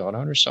individual gun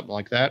owners, something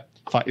like that.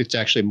 It's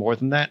actually more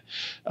than that.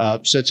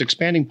 So it's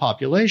expanding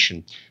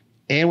population.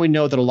 And we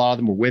know that a lot of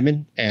them are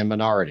women and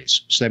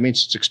minorities. So that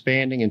means it's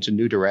expanding into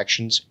new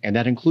directions, and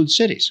that includes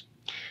cities.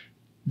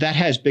 That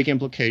has big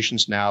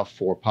implications now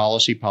for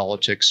policy,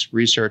 politics,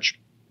 research.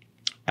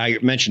 I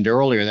mentioned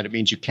earlier that it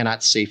means you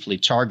cannot safely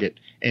target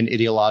an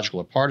ideological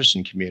or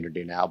partisan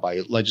community now by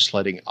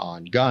legislating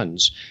on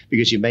guns,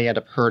 because you may end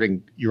up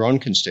hurting your own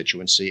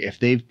constituency if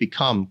they've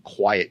become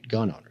quiet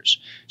gun owners.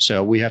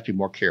 So we have to be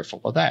more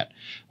careful of that.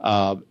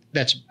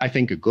 That's, I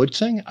think, a good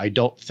thing. I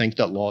don't think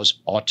that laws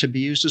ought to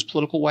be used as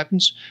political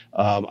weapons.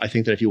 I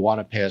think that if you want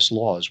to pass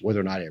laws, whether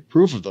or not I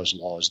approve of those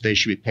laws, they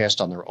should be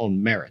passed on their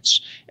own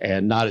merits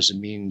and not as a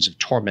means of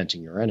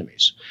tormenting your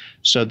enemies.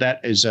 So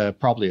that is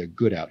probably a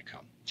good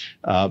outcome.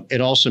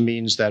 It also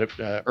means that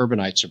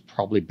urbanites are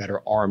probably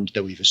better armed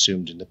than we've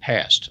assumed in the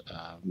past.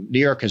 New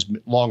York has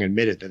long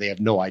admitted that they have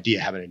no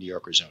idea how many New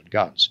Yorkers own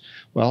guns.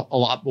 Well, a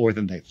lot more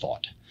than they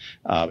thought.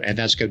 And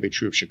that's going to be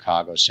true of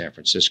Chicago, San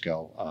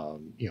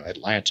Francisco,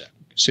 Atlanta,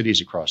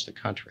 cities across the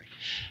country.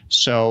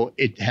 So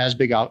it has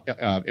big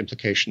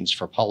implications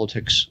for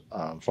politics,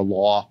 for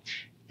law,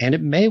 and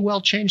it may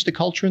well change the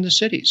culture in the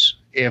cities.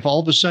 If all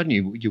of a sudden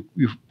you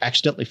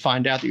accidentally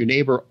find out that your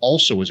neighbor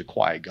also is a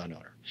quiet gun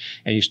owner,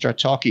 and you start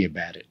talking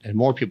about it, and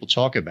more people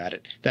talk about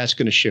it, that's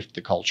going to shift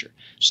the culture.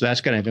 So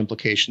that's going to have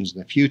implications in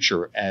the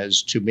future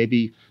as to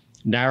maybe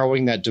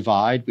narrowing that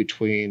divide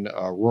between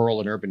rural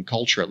and urban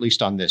culture, at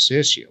least on this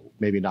issue,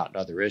 maybe not in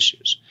other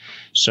issues.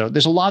 So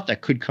there's a lot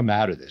that could come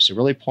out of this. It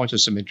really points to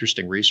some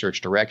interesting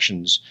research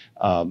directions,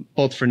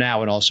 both for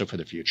now and also for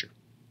the future.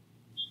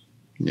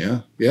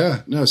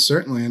 Yeah, no,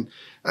 certainly. And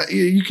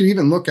you can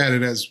even look at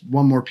it as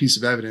one more piece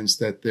of evidence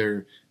that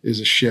there is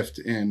a shift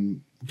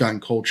in gun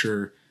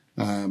culture.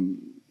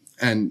 And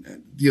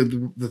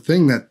the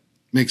thing that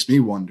makes me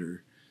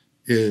wonder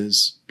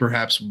is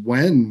perhaps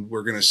when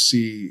we're going to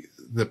see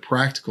the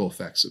practical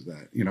effects of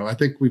that. I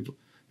think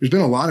there's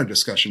been a lot of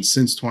discussion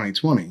since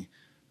 2020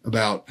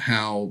 about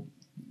how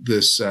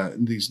these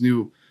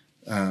new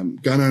gun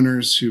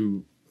owners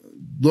who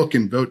look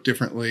and vote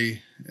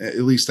differently, at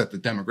least at the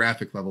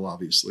demographic level,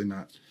 obviously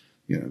not,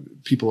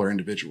 people are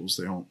individuals.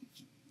 They don't,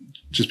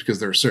 just because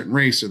they're a certain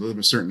race or they live in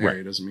a certain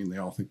area doesn't mean they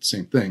all think the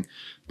same thing.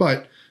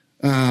 But,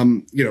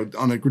 on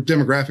a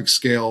demographic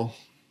scale,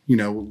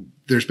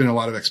 there's been a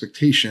lot of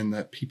expectation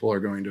that people are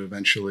going to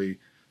eventually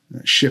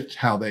shift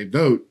how they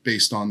vote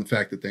based on the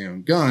fact that they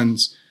own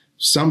guns.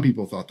 Some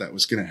people thought that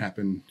was going to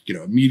happen,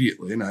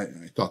 immediately. And I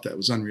thought that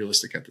was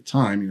unrealistic at the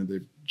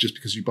time. Just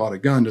because you bought a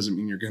gun doesn't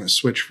mean you're going to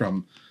switch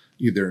from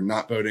either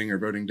not voting or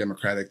voting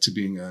Democratic to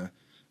being a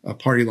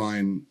party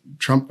line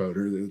Trump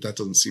voter. That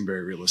doesn't seem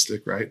very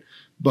realistic, right?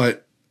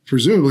 But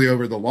presumably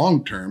over the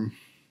long term,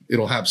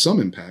 it'll have some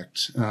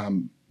impact,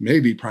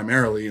 maybe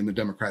primarily in the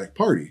Democratic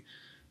Party.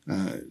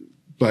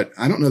 But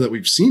I don't know that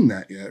we've seen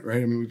that yet,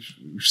 right? I mean,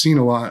 we've seen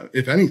a lot.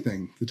 If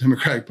anything, the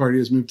Democratic Party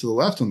has moved to the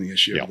left on the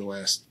issue over the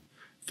last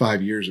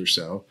 5 years or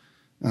so.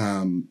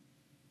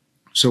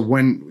 So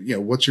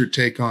what's your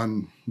take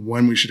on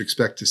when we should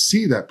expect to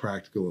see that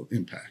practical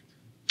impact?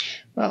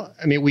 Well,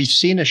 I mean, we've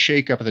seen a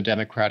shakeup of the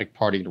Democratic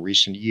Party in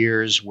recent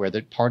years where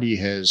the party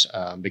has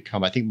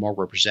become, I think, more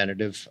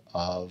representative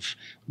of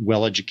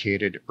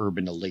well-educated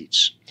urban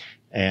elites.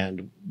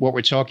 And what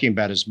we're talking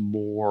about is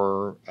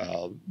more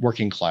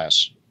working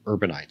class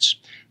urbanites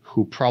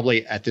who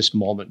probably at this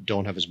moment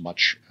don't have as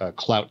much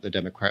clout in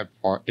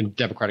the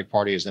Democratic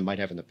Party as they might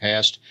have in the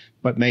past,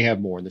 but may have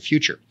more in the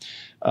future.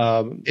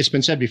 It's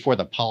been said before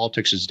that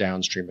politics is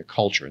downstream of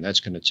culture, and that's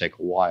going to take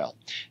a while.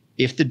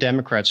 If the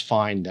Democrats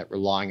find that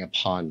relying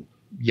upon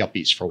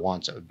yuppies, for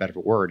want of a better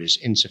word, is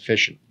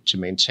insufficient to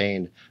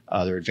maintain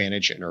their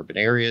advantage in urban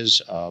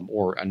areas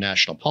or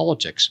national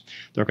politics,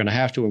 they're going to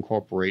have to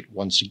incorporate,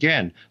 once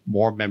again,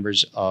 more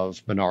members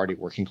of minority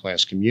working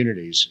class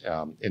communities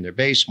in their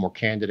base, more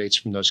candidates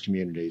from those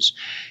communities.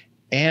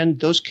 And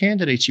those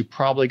candidates, you're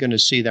probably going to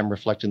see them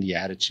reflecting the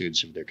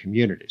attitudes of their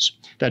communities.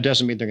 That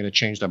doesn't mean they're going to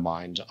change their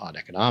mind on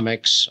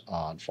economics,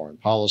 on foreign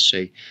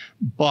policy,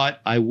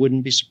 but I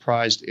wouldn't be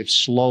surprised if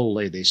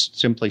slowly they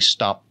simply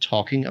stop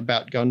talking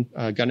about gun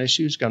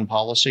issues, gun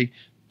policy,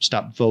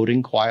 stop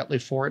voting quietly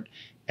for it,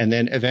 and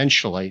then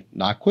eventually,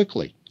 not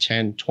quickly,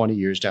 10, 20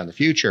 years down the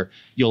future,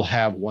 you'll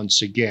have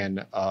once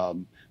again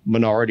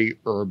minority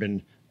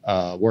urban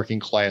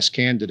working class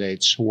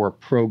candidates who are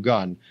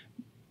pro-gun,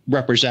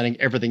 representing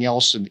everything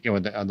else on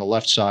the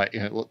left side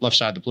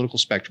of the political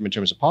spectrum in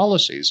terms of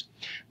policies,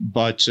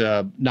 but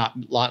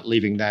not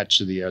leaving that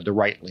to the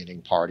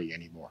right-leaning party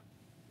anymore.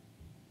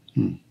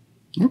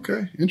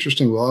 Okay,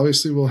 interesting. Well,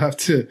 obviously, we'll have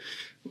to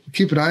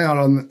keep an eye out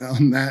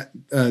on that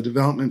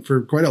development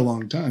for quite a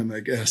long time, I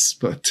guess.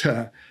 But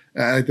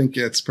I think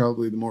it's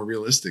probably the more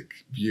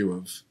realistic view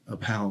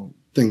of how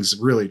things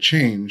really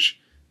change,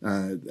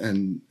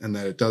 and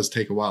that it does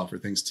take a while for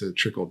things to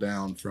trickle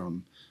down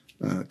from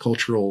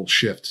cultural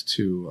shift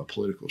to a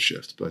political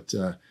shift. But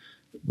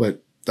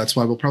that's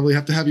why we'll probably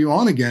have to have you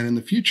on again in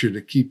the future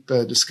to keep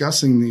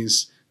discussing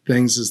these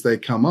things as they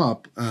come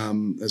up,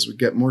 as we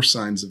get more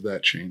signs of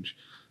that change,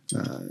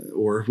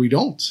 or if we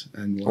don't,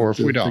 and we'll have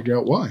to figure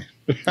out why.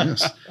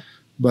 Yes.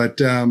 But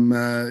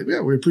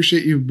we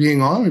appreciate you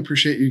being on. We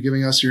appreciate you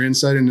giving us your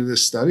insight into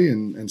this study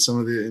and some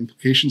of the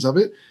implications of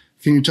it.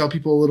 Can you tell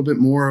people a little bit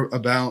more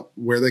about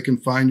where they can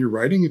find your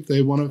writing if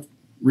they want to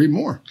read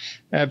more?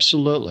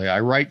 Absolutely. I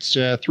write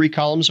 3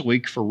 columns a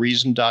week for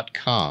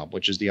Reason.com,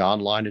 which is the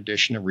online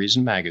edition of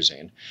Reason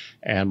magazine.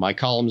 And my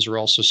columns are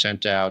also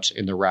sent out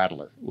in the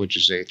Rattler, which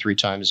is a 3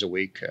 times a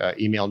week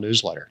email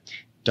newsletter.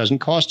 Doesn't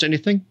cost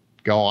anything.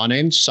 Go on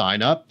in,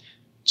 sign up,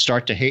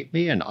 start to hate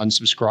me, and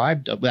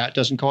unsubscribe. That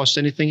doesn't cost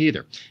anything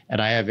either.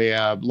 And I have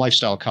a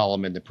lifestyle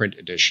column in the print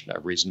edition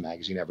of Reason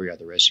magazine every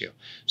other issue.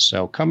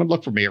 So come and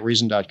look for me at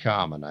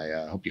Reason.com, and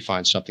I hope you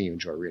find something you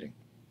enjoy reading.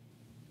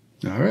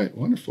 All right.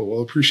 Wonderful.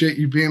 Well, appreciate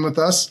you being with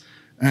us.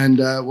 And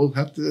we'll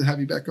have to have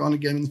you back on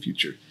again in the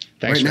future.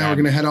 Thanks. Right now, we're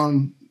going to head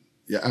on.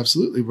 Yeah,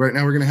 absolutely. Right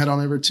now, we're going to head on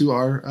over to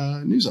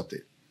our news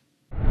update.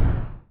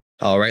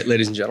 All right,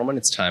 ladies and gentlemen,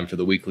 it's time for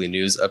the weekly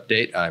news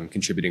update. I'm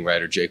contributing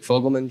writer Jake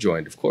Fogelman,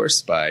 joined, of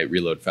course, by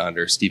Reload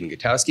founder Stephen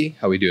Gutowski.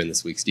 How are we doing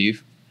this week,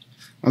 Steve?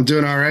 I'm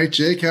doing all right,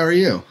 Jake. How are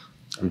you?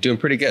 I'm doing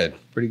pretty good.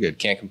 Pretty good.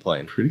 Can't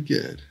complain. Pretty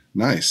good.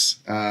 Nice.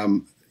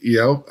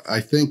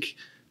 I think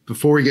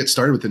before we get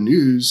started with the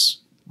news,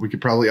 we could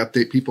probably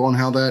update people on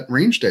how that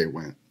range day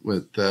went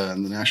with the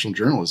National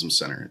Journalism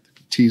Center.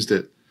 We teased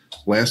it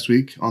last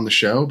week on the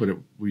show, but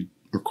we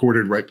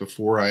recorded right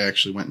before I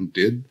actually went and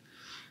did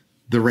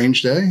the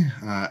range day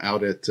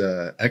out at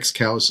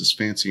Excal's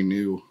fancy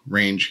new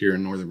range here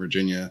in Northern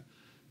Virginia.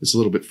 It's a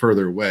little bit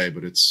further away,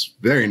 but it's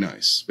very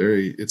nice.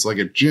 It's like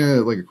a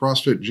gym, like a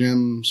CrossFit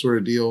gym sort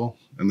of deal,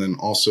 and then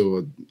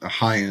also a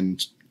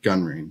high-end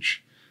gun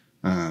range.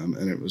 And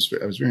I was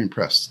very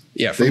impressed.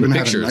 Yeah, from the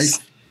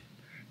pictures.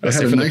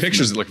 From the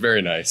pictures, it looked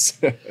very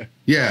nice.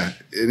 Yeah,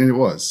 and it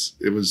was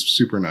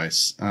super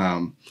nice.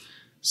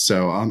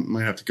 So I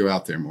might have to go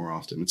out there more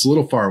often. It's a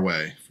little far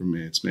away from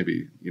me. It's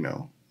maybe,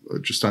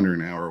 just under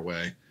an hour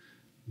away,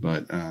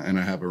 but, and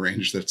I have a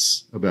range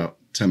that's about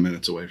 10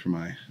 minutes away from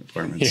my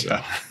apartment.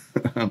 Yeah.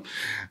 So,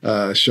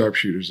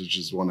 Sharpshooters, which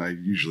is one I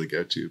usually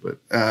go to, but,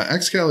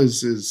 Excal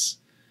is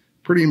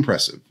pretty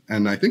impressive.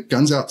 And I think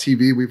Guns Out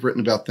TV, we've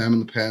written about them in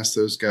the past.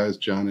 Those guys,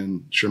 John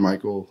and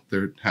Shermichael,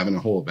 they're having a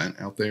whole event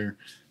out there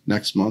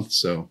next month.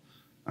 So,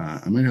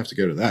 I might have to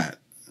go to that,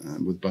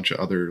 with a bunch of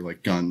other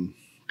like gun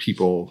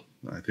people.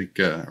 I think,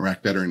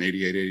 Iraq Veteran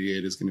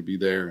 8888 is going to be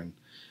there, and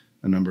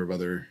a number of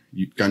other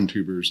gun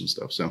tubers and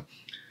stuff. So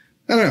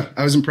I don't know.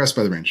 I was impressed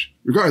by the range.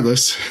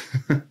 Regardless,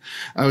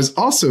 I was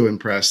also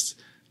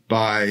impressed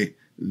by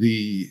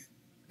the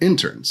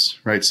interns,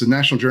 right? So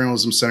National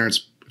Journalism Center,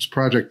 it's a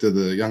project of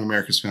the Young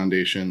America's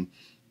Foundation,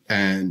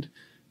 and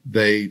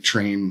they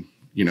train,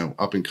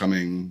 up and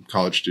coming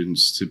college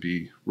students to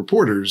be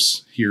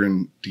reporters here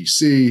in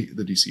DC,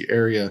 the DC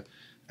area.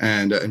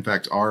 And in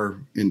fact, our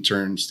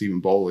intern,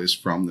 Stephen Bowl, is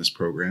from this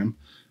program.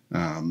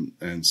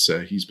 And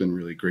so he's been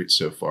really great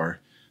so far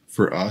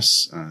for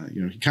us.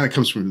 He kind of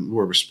comes from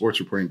more of a sports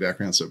reporting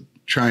background. So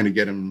trying to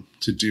get him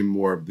to do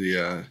more of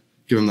the,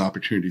 give him the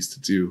opportunities to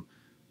do,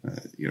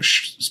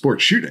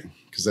 sports shooting,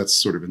 because that's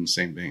sort of in the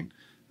same vein.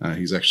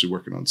 He's actually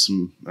working on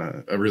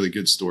a really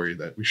good story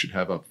that we should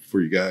have up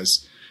for you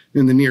guys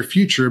in the near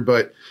future.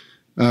 But,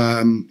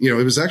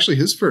 it was actually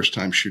his first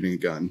time shooting a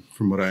gun,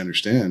 from what I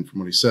understand, from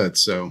what he said.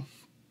 So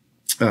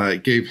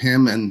it gave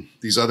him and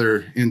these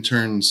other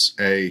interns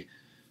a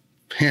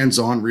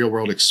hands-on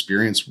real-world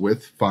experience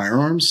with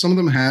firearms. Some of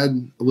them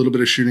had a little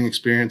bit of shooting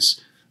experience.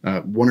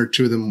 One or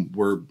two of them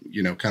were,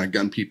 kind of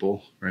gun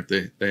people, right?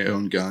 They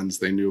own guns.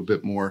 They knew a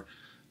bit more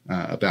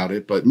about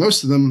it, but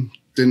most of them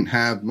didn't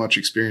have much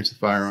experience with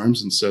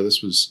firearms. And so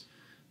this was,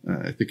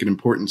 I think, an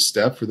important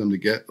step for them to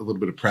get a little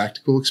bit of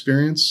practical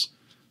experience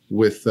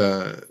with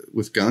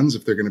guns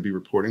if they're going to be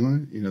reporting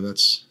on it.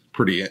 That's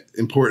pretty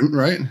important,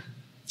 right?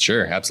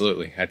 Sure,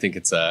 absolutely. I think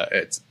it's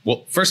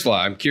well, first of all,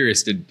 I'm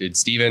curious, did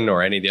Stephen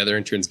or any of the other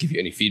interns give you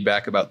any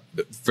feedback about,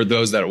 for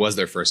those that it was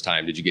their first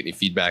time, did you get any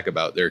feedback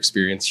about their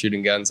experience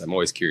shooting guns? I'm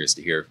always curious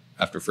to hear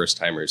after first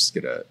timers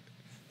get a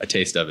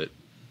taste of it.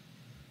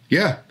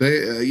 Yeah, they,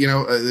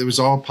 it was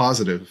all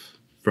positive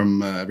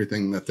from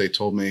everything that they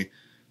told me.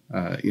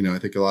 I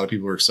think a lot of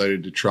people are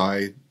excited to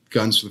try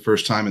guns for the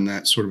first time in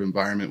that sort of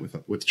environment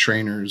with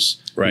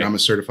trainers. Right. And I'm a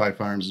certified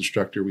firearms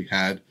instructor. We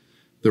had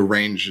the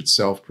range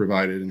itself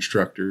provided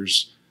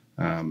instructors.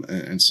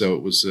 And so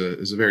it was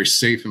a very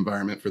safe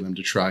environment for them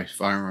to try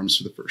firearms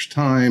for the first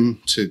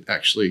time, to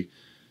actually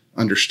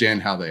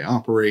understand how they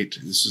operate.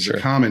 This is Sure. a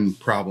common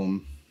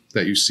problem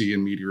that you see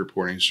in media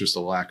reporting. It's just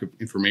a lack of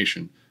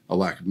information, a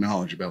lack of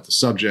knowledge about the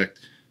subject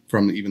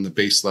from even the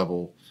base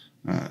level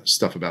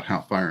stuff about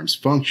how firearms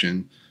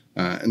function.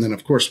 And then,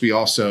 of course, we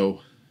also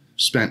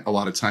spent a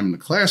lot of time in the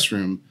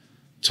classroom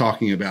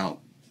talking about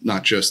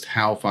not just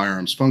how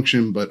firearms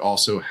function, but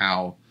also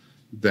how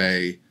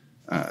they,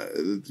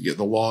 the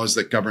laws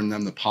that govern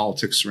them, the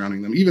politics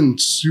surrounding them, even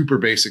super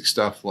basic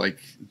stuff like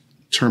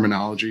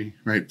terminology,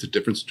 right? The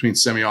difference between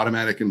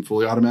semi-automatic and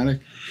fully automatic.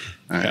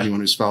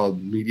 Anyone who's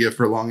followed media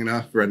for long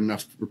enough, read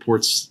enough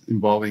reports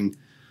involving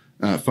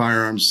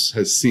firearms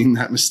has seen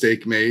that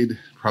mistake made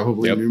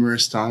probably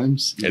numerous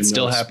times. It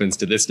still happens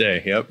to this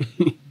day. Yep.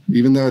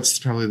 Even though it's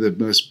probably the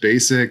most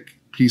basic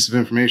piece of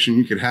information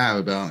you could have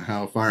about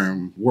how a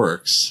firearm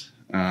works,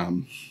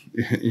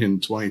 in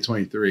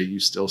 2023, you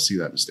still see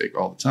that mistake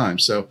all the time.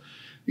 So,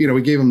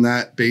 we gave them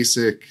that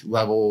basic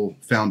level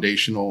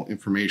foundational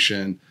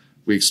information.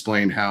 We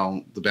explained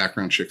how the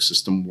background check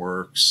system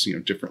works,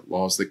 different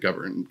laws that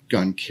govern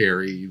gun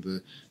carry,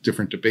 the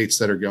different debates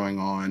that are going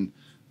on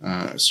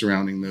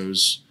surrounding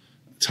those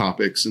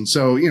topics. And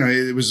so,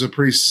 it was a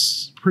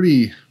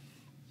pretty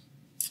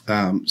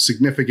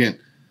significant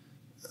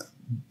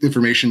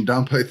information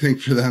dump, I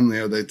think, for them.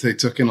 They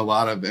took in a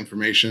lot of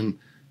information,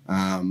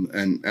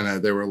 and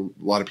there were a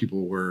lot of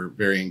people were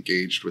very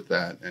engaged with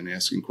that and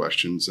asking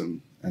questions,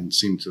 and and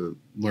seem to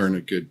learn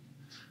a good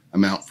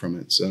amount from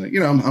it. So,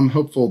 I'm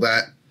hopeful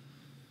that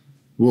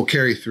we'll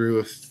carry through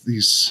if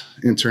these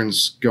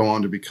interns go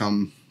on to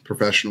become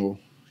professional,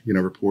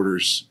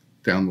 reporters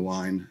down the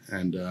line.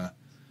 And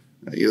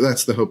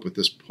that's the hope with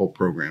this whole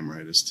program,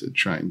 right, is to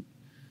try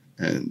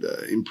and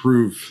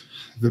improve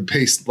the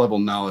base level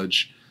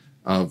knowledge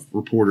of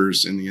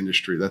reporters in the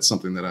industry. That's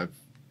something that I've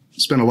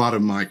spent a lot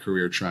of my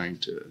career trying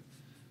to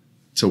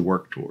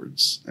work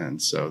towards.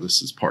 And so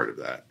this is part of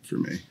that for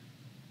me.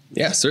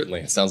 Yeah,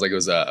 certainly. It sounds like it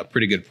was a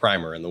pretty good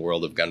primer in the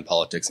world of gun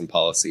politics and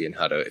policy, and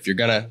how to, if you're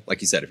going to,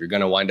 like you said, if you're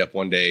going to wind up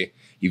one day,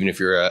 even if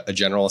you're a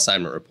general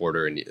assignment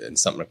reporter and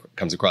something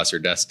comes across your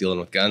desk dealing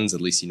with guns,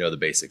 at least you know the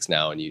basics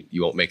now, and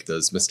you won't make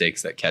those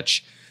mistakes that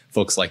catch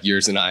folks like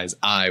yours and I's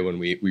eye when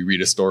we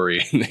read a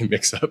story and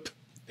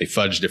they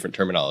fudge different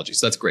terminology.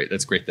 So that's great.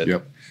 That's great that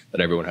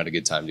that everyone had a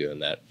good time doing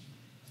that.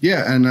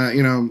 Yeah,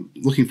 and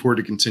looking forward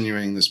to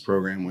continuing this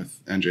program with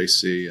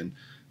NJC, and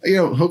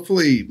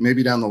hopefully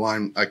maybe down the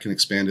line I can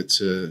expand it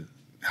to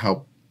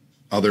help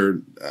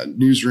other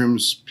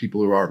newsrooms,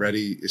 people who are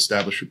already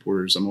established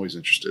reporters. I'm always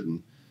interested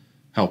in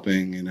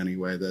helping in any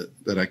way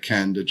that I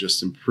can to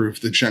just improve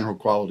the general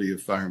quality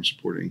of firearms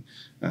reporting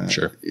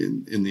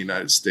in the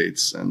United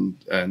States.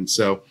 And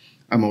so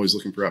I'm always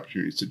looking for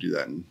opportunities to do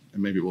that. And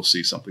maybe we'll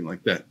see something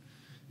like that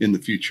in the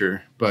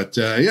future. But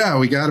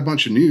we got a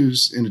bunch of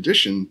news in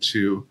addition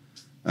to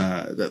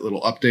that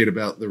little update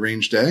about the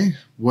range day.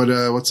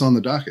 What's on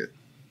the docket?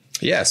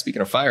 Yeah,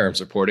 speaking of firearms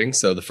reporting,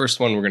 so the first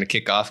one we're going to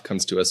kick off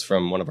comes to us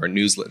from one of our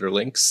newsletter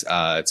links.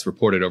 It's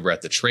reported over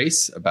at The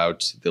Trace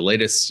about the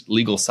latest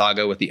legal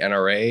saga with the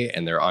NRA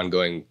and their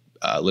ongoing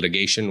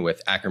litigation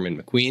with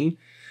Ackerman McQueen.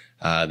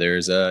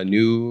 There's a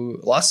new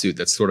lawsuit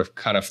that's sort of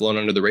kind of flown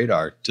under the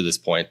radar to this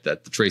point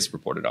that The Trace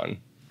reported on.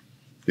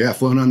 Yeah,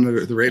 flown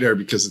under the radar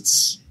because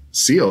it's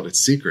sealed, it's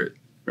secret.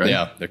 Right?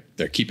 Yeah,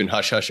 they're keeping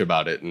hush-hush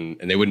about it, and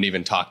they wouldn't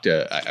even talk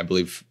to, I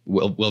believe,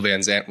 Will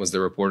Van Zandt was the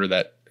reporter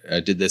that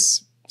did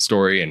this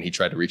story, and he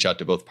tried to reach out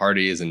to both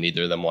parties, and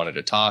neither of them wanted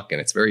to talk,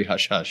 and it's very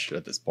hush-hush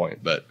at this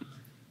point. But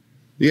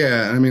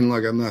yeah, I mean,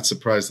 I'm not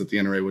surprised that the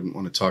NRA wouldn't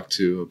want to talk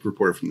to a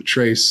reporter from The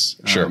Trace.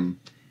 Sure.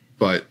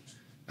 But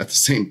at the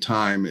same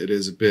time, it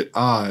is a bit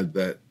odd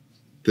that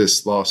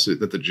this lawsuit,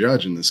 that the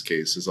judge in this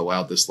case has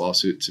allowed this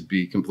lawsuit to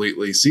be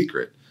completely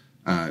secret.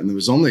 And it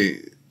was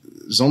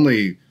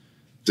only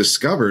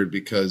discovered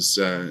because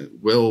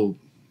Will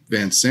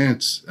Van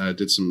Sant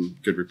did some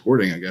good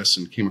reporting, I guess,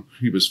 and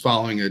he was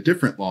following a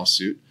different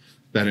lawsuit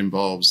that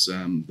involves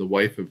the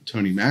wife of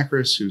Tony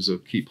Macris, who's a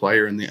key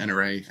player in the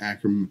NRA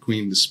Ackerman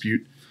McQueen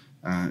dispute.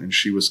 And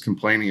she was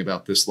complaining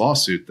about this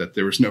lawsuit that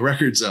there was no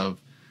records of.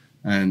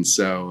 And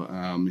so,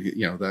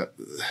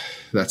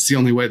 that's the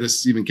only way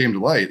this even came to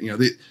light.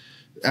 The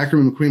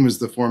Ackerman McQueen was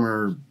the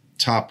former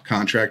top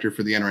contractor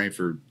for the NRA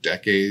for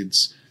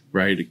decades,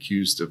 right?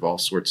 Accused of all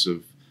sorts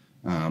of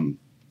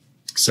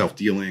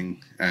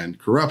self-dealing and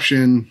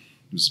corruption.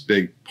 It was a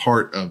big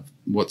part of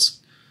what's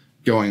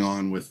going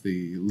on with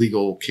the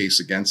legal case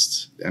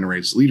against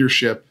NRA's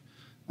leadership.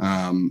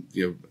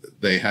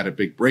 They had a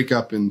big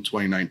breakup in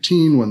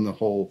 2019 when the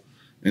whole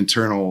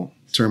internal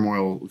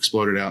turmoil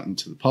exploded out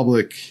into the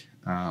public.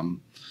 And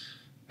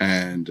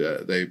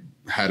they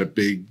had a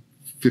big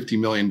 $50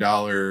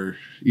 million,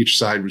 each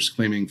side was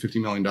claiming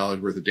 $50 million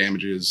worth of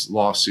damages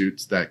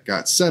lawsuits that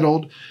got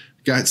settled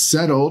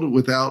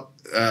without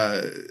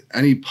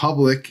any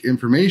public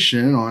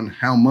information on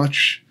how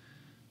much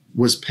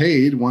was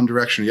paid one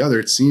direction or the other.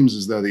 It seems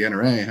as though the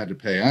NRA had to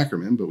pay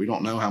Ackerman, but we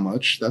don't know how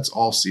much. That's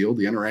all sealed.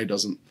 The NRA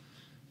doesn't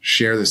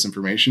share this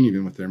information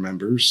even with their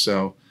members.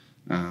 So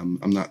I'm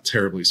not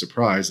terribly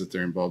surprised that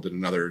they're involved in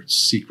another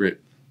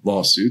secret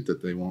lawsuit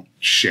that they won't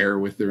share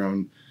with their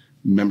own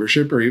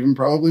membership or even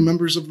probably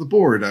members of the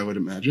board, I would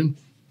imagine.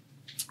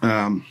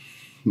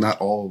 Not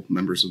all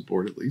members of the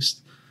board, at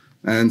least.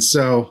 And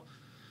so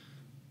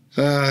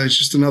it's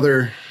just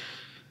another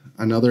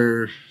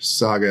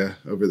saga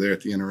over there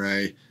at the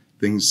NRA.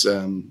 Things,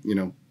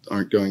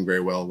 aren't going very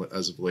well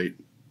as of late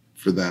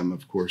for them.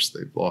 Of course,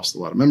 they've lost a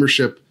lot of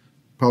membership,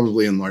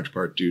 probably in large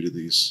part due to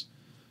these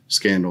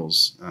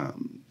scandals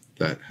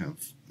that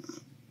have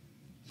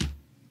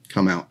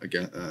come out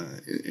again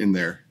in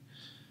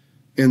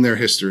their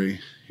history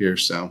here.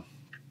 So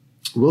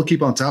we'll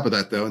keep on top of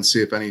that, though, and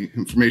see if any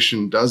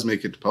information does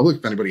make it public.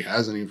 If anybody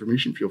has any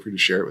information, feel free to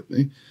share it with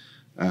me.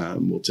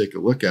 We'll take a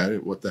look at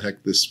it, what the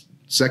heck this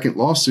second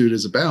lawsuit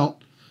is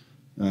about.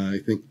 I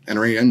think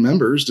NRA and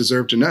members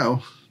deserve to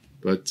know,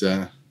 but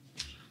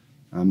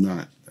I'm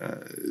not.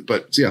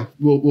 But yeah,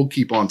 we'll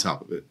keep on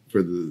top of it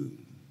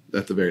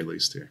at the very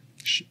least here.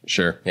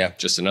 Sure. Yeah.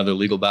 Just another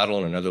legal battle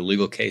and another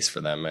legal case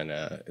for them. And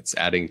it's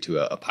adding to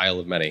a pile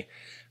of many.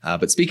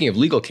 But speaking of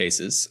legal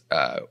cases,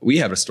 we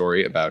have a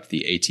story about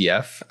the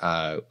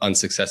ATF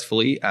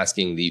unsuccessfully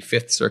asking the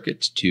Fifth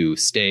Circuit to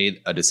stay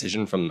a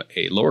decision from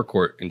a lower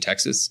court in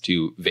Texas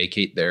to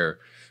vacate their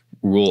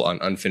rule on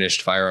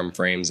unfinished firearm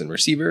frames and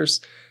receivers.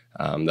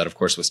 That, of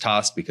course, was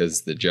tossed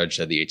because the judge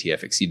said the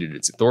ATF exceeded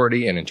its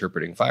authority in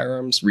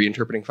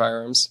reinterpreting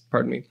firearms,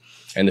 pardon me.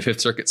 And the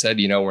Fifth Circuit said,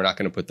 we're not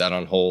going to put that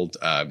on hold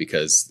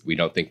because we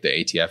don't think the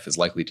ATF is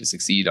likely to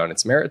succeed on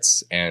its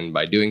merits. And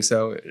by doing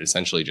so, it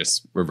essentially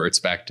just reverts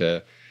back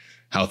to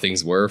how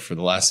things were for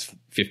the last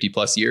 50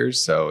 plus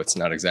years. So it's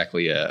not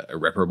exactly a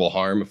irreparable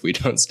harm if we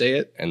don't stay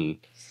it. And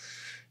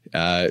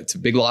it's a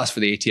big loss for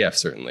the ATF,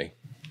 certainly.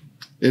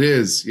 It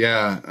is,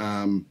 yeah.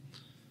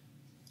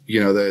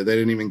 They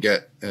didn't even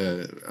get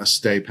a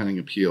stay pending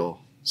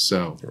appeal.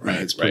 So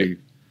it's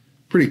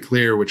pretty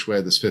clear which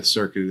way this Fifth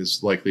Circuit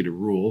is likely to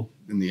rule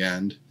in the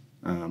end,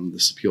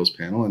 this appeals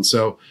panel. And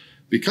so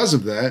because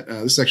of that,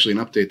 this is actually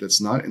an update that's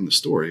not in the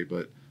story,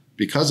 but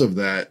because of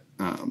that,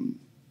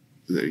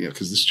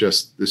 because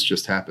this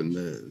just happened,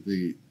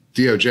 the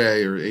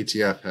DOJ or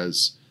ATF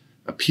has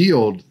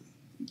appealed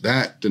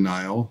that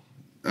denial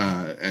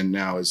and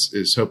now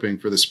is hoping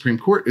for the Supreme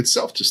Court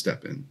itself to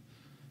step in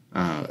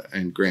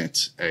and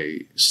grant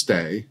a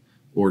stay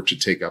or to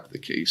take up the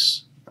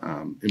case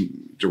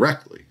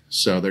directly.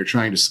 So they're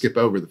trying to skip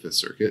over the Fifth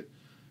Circuit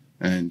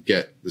and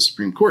get the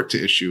Supreme Court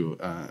to issue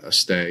a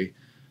stay.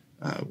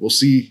 We'll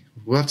see.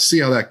 We'll have to see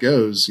how that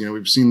goes.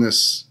 We've seen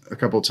this a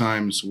couple of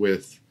times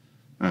with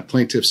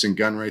plaintiffs in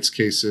gun rights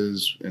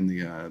cases, in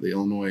the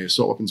Illinois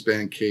assault weapons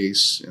ban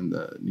case, in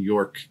the New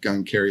York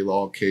gun carry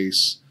law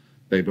case.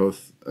 They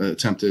both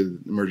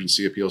attempted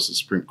emergency appeals to the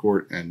Supreme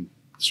Court, and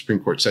the Supreme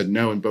Court said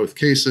no in both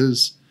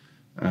cases,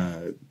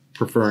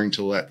 preferring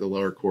to let the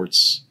lower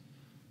courts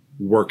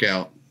work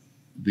out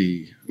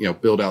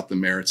build out the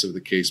merits of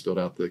the case, build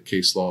out the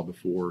case law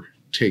before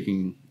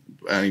taking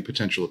any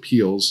potential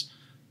appeals.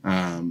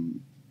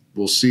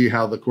 We'll see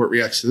how the court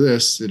reacts to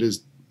this. It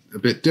is a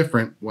bit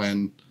different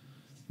when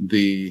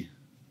the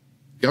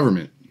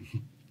government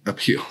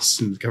appeals.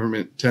 The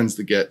government tends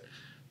to get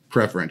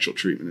preferential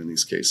treatment in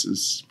these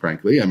cases,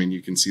 frankly. I mean,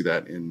 you can see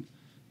that in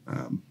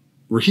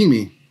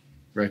Rahimi,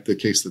 right? The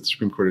case that the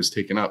Supreme Court has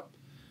taken up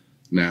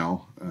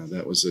now.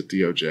 That was a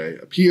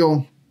DOJ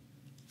appeal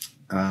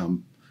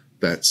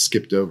that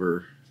skipped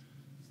over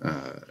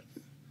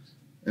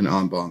an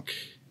en banc.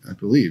 I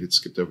believe it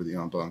skipped over the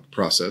en banc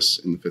process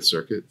in the Fifth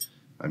Circuit.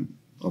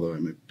 Although I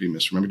might be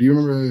misremembered. Do you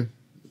remember,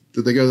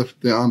 did they go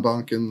the en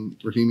banc in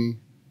Rahimi?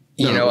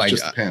 No, it was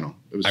just a panel.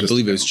 I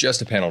believe it was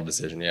just a panel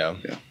decision, yeah.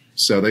 Yeah.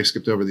 So they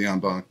skipped over the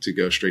en banc to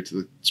go straight to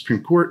the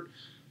Supreme Court.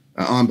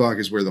 En banc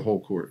is where the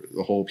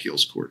whole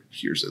appeals court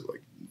hears it,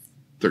 like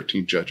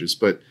 13 judges.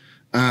 But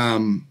so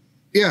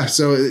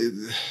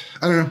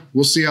I don't know.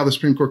 We'll see how the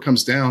Supreme Court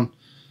comes down.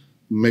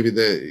 Maybe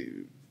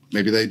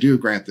they do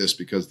grant this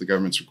because the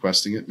government's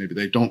requesting it. Maybe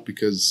they don't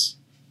because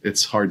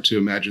it's hard to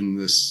imagine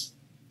this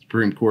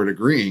Supreme Court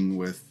agreeing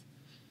with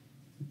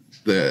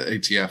the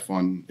ATF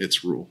on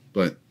its rule.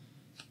 But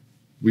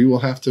we will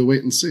have to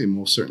wait and see, and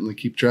we'll certainly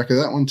keep track of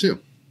that one too.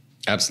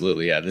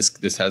 Absolutely, yeah.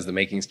 This has the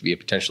makings to be a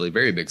potentially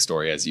very big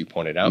story, as you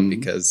pointed out,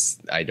 because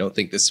I don't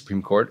think the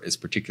Supreme Court is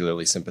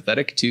particularly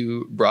sympathetic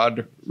to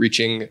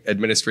broad-reaching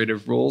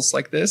administrative rules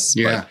like this.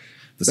 Yeah,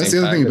 that's the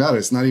other thing about it.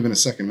 It's not even a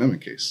Second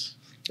Amendment case.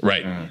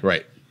 Right,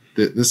 right.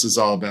 This is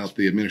all about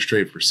the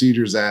Administrative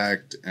Procedures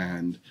Act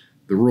and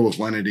the rule of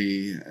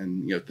lenity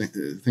and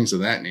things of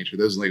that nature.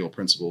 Those legal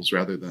principles,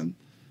 rather than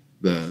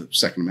the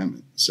Second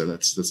Amendment. So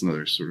that's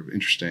another sort of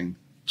interesting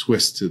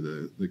twist to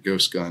the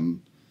ghost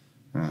gun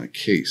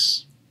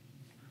case.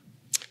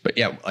 But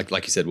yeah, like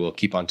you said, we'll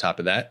keep on top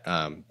of that.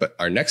 But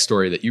our next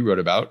story that you wrote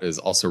about is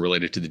also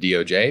related to the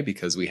DOJ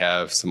because we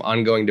have some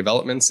ongoing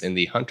developments in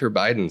the Hunter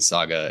Biden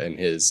saga and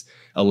his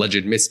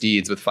alleged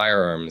misdeeds with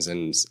firearms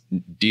and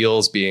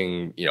deals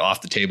being,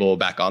 off the table,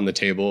 back on the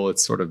table.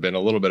 It's sort of been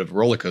a little bit of a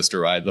roller coaster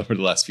ride over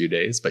the last few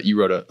days. But you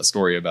wrote a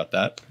story about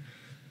that.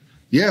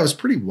 Yeah, it was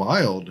pretty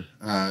wild.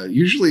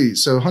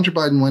 So Hunter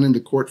Biden went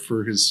into court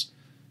for his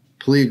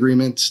plea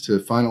agreement to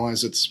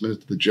finalize it, submit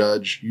it to the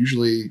judge.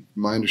 Usually,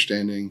 my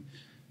understanding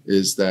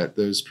is that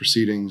those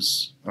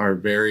proceedings are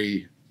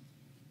very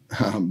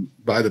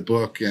by the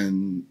book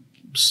and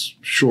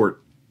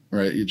short,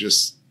 right? You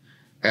just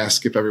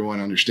ask if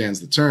everyone understands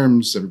the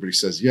terms. Everybody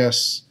says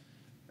yes,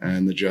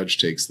 and the judge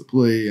takes the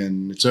plea,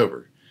 and it's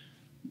over.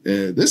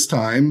 This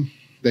time,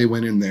 they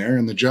went in there,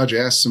 and the judge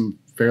asked some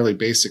fairly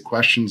basic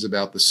questions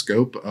about the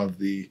scope of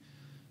the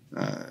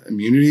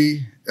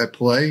immunity at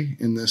play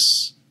in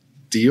this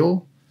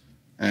deal,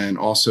 and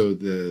also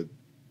the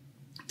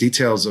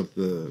details of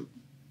the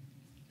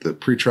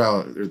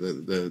pretrial or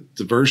the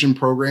diversion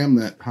program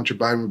that Hunter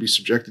Biden would be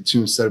subjected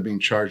to instead of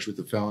being charged with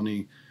a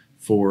felony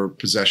for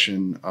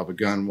possession of a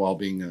gun while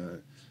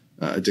being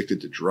addicted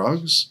to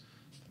drugs,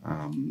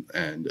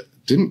 and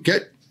didn't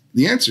get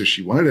the answer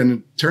she wanted. And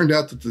it turned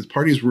out that the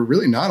parties were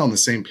really not on the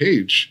same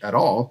page at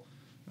all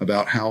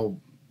about how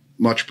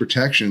much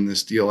protection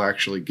this deal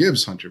actually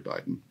gives Hunter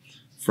Biden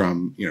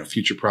from,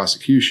 future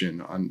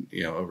prosecution on,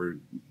 over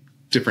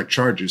different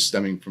charges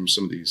stemming from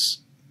some of these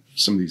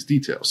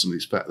details,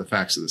 the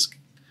facts of this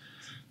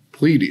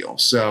plea deal.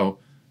 So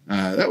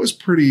that was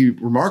pretty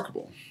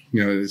remarkable.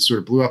 It sort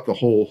of blew up the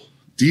whole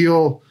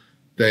deal.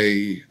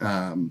 They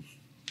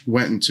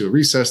went into a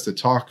recess to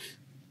talk.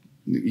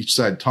 Each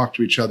side talked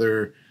to each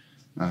other.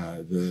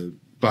 The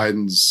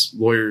Biden's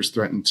lawyers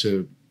threatened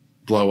to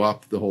blow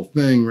up the whole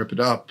thing, rip it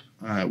up.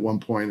 At one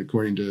point,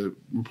 according to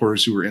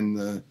reporters who were in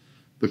the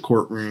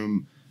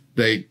courtroom,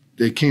 they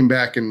came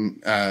back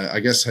and I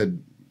guess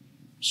had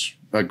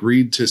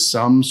agreed to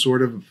some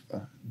sort of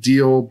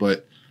deal,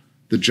 but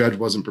the judge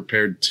wasn't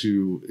prepared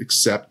to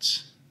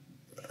accept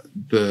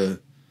the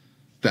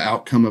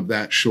outcome of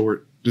that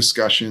short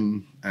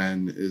discussion.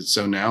 And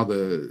so now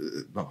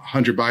the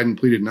Hunter Biden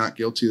pleaded not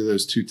guilty to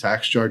those 2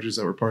 tax charges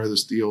that were part of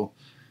this deal.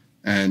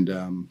 And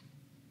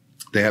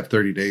they have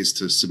 30 days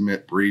to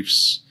submit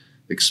briefs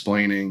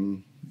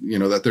explaining,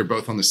 that they're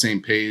both on the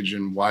same page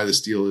and why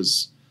this deal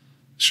is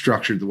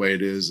structured the way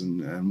it is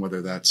and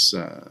whether that's,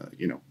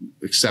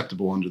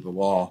 acceptable under the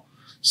law.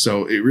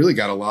 So it really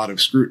got a lot of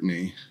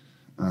scrutiny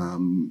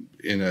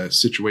in a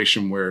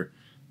situation where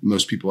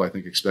most people, I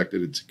think,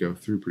 expected it to go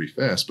through pretty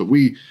fast. But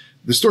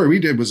the story we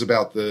did was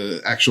about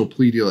the actual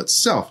plea deal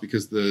itself,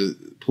 because the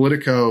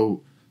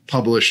Politico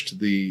published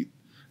the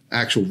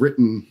actual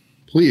written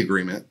plea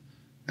agreement,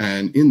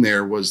 and in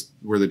there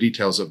were the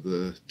details of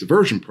the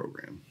diversion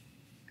program,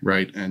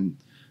 right? And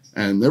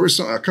there was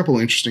a couple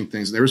of interesting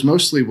things. There was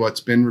mostly what's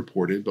been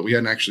reported, but we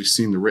hadn't actually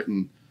seen the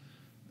written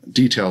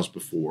details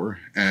before.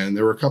 And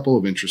there were a couple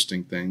of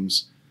interesting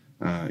things.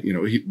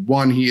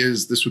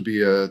 This would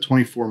be a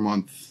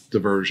 24-month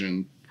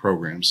diversion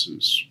program. So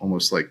it's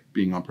almost like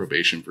being on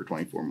probation for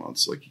 24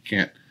 months. Like he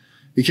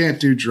can't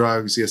do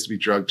drugs. He has to be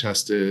drug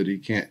tested.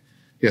 He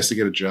has to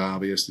get a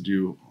job. He has to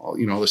do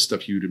all this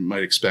stuff you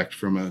might expect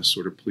from a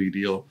sort of plea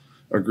deal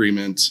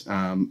agreement.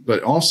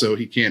 But also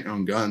he can't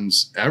own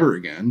guns ever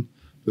again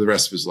for the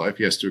rest of his life.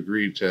 He has to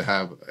agree to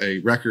have a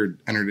record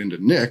entered into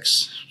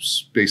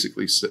NICS,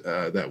 basically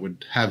that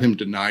would have him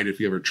denied if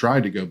he ever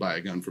tried to go buy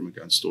a gun from a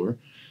gun store.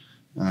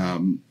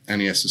 And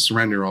he has to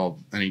surrender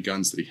any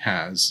guns that he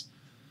has.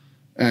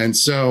 And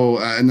so,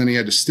 and then he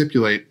had to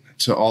stipulate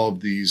to all of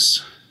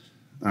these,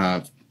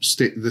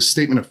 the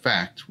statement of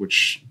fact,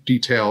 which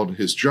detailed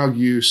his drug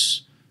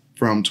use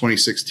from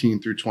 2016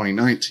 through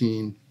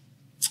 2019.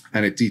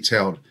 And it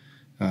detailed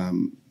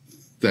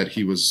that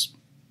he was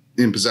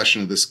in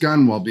possession of this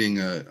gun while being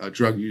a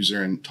drug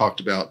user, and talked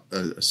about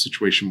a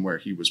situation where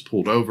he was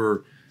pulled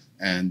over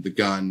and the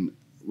gun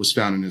was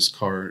found in his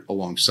car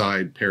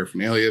alongside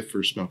paraphernalia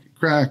for smoking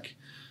crack.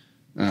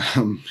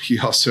 He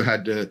also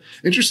had to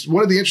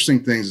one of the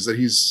interesting things is that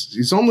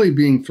he's only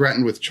being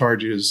threatened with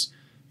charges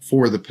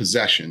for the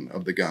possession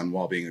of the gun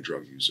while being a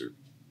drug user,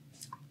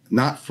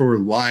 not for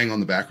lying on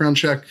the background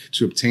check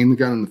to obtain the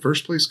gun in the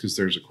first place. Because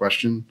there's a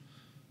question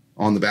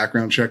on the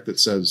background check that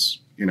says,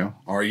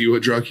 are you a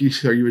drug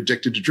user? Are you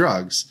addicted to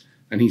drugs?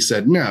 And he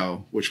said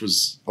no, which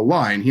was a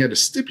lie. And he had to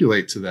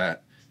stipulate to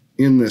that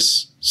in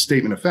this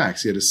statement of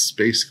facts. He had to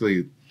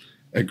basically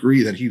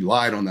agree that he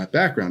lied on that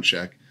background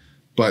check,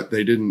 but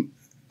they didn't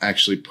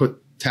actually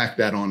tack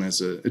that on as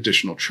an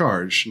additional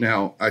charge.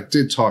 Now, I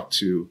did talk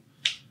to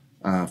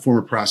a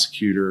former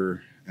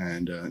prosecutor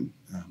and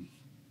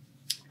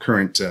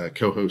current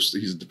co-host.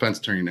 He's a defense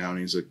attorney now, and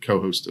he's a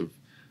co-host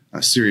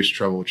of Serious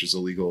Trouble, which is a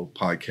legal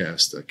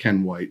podcast.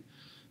 Ken White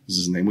is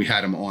his name. We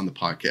had him on the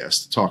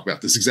podcast to talk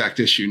about this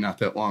exact issue not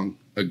that long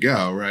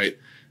ago, right?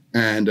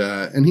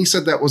 And he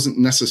said that wasn't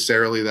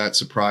necessarily that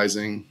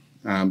surprising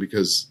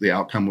because the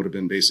outcome would have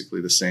been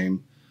basically the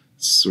same.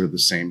 It's sort of the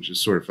same,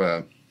 just sort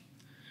of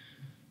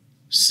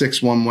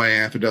 6 one way,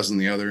 half a dozen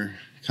the other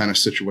kind of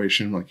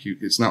situation. Like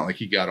it's not like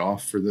he got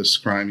off for this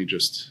crime. He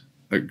just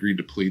agreed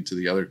to plead to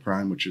the other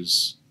crime, which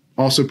is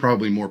also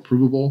probably more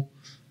provable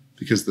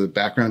because the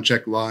background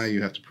check lie,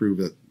 you have to prove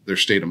that their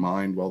state of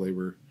mind while they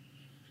were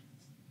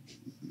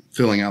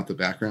filling out the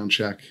background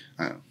check.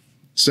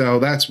 So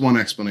that's one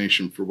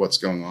explanation for what's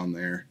going on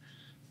there.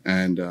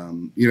 And,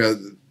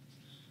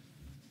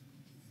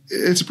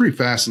 it's a pretty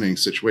fascinating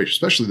situation,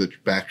 especially the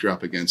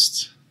backdrop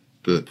against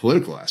the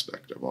political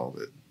aspect of all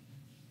of it.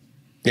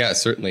 Yeah,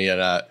 certainly.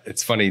 And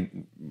it's funny,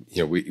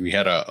 we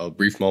had a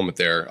brief moment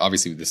there.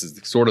 Obviously, this is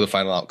sort of the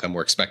final outcome.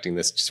 We're expecting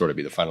this to sort of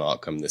be the final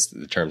outcome,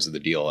 the terms of the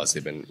deal as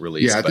they've been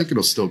released. Yeah, I think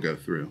it'll still go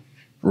through.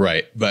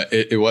 Right. But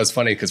it was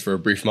funny because for a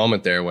brief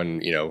moment there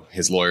when,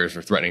 his lawyers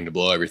were threatening to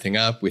blow everything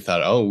up, we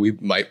thought, we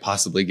might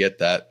possibly get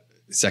that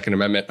Second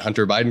Amendment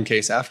Hunter Biden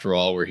case after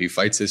all, where he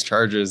fights his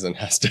charges and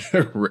has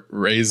to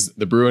raise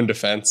the Bruin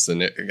defense.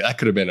 And that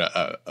could have been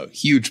a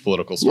huge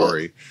political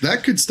story. Well,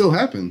 that could still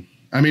happen.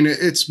 I mean,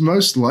 it's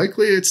most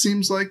likely, it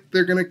seems like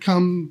they're going to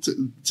come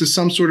to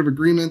some sort of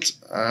agreement.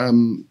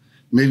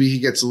 Maybe he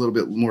gets a little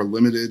bit more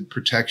limited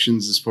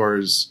protections as far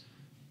as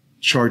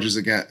charges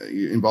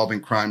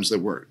involving crimes that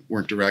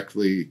weren't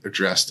directly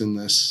addressed in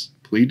this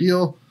plea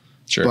deal.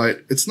 Sure.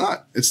 But it's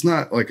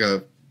not like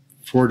a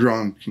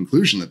foredrawn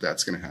conclusion that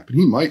that's going to happen.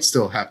 He might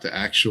still have to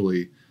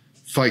actually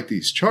fight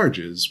these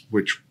charges,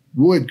 which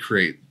would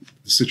create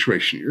the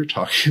situation you're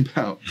talking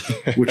about,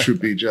 which would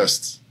be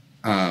just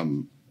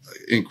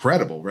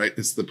incredible, right?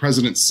 It's the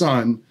president's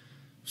son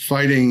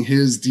fighting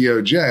his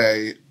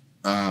DOJ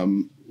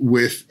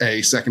with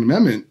a Second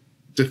Amendment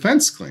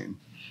defense claim.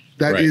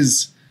 That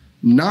is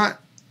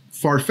not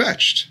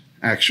far-fetched,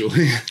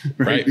 actually,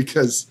 Right.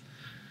 Because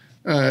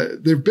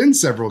there have been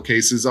several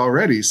cases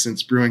already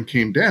since Bruen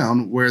came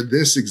down where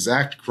this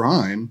exact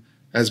crime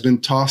has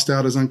been tossed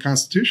out as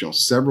unconstitutional.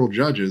 Several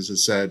judges have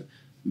said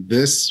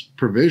this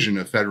provision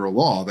of federal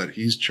law that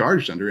he's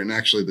charged under, and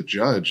actually the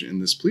judge in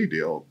this plea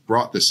deal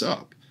brought this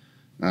up,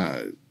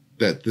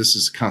 that this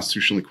is a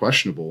constitutionally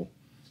questionable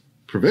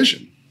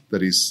provision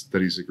that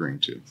he's agreeing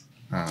to.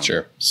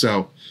 Sure.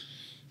 So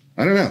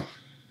I don't know.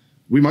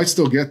 We might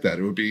still get that.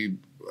 It would be,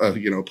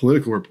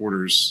 political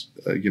reporters,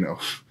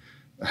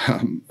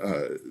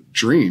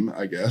 dream,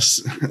 I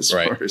guess, as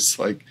Right. far as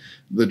like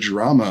the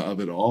drama of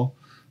it all.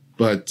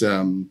 But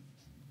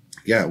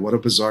what a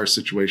bizarre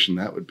situation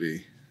that would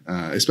be,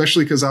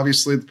 especially because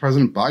obviously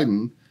President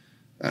Biden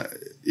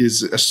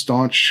is a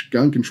staunch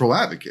gun control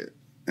advocate,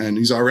 and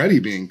he's already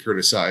being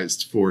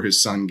criticized for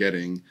his son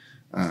getting,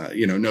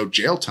 no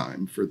jail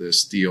time for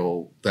this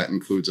deal that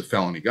includes a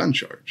felony gun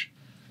charge.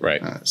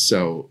 Right.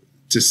 So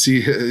to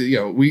see,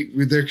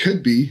 there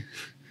could be,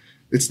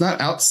 it's not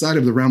outside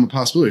of the realm of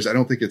possibilities. I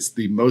don't think it's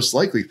the most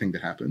likely thing to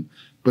happen,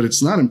 but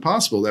it's not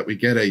impossible that we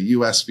get a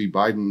U.S. v.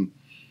 Biden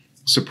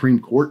Supreme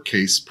Court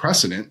case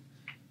precedent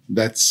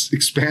that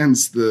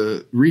expands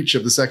the reach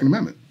of the Second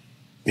Amendment.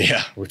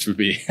 Yeah, which would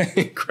be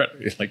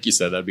incredible. Like you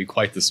said, that'd be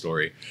quite the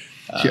story.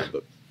 Yeah.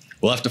 But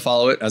we'll have to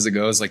follow it as it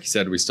goes. Like you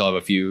said, we still have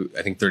a few,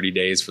 I think 30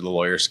 days for the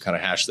lawyers to kind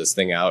of hash this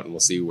thing out, and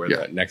we'll see where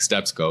the next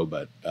steps go.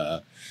 But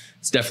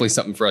it's definitely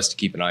something for us to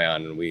keep an eye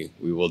on, and we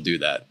will do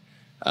that.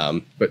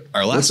 But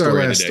our last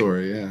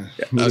story Yeah.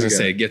 I was going to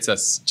say, it gets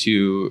us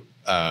to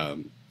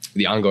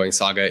the ongoing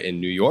saga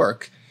in New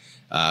York,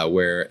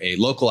 where a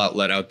local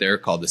outlet out there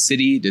called The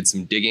City did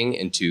some digging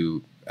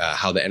into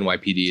how the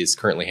NYPD is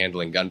currently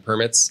handling gun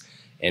permits,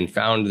 and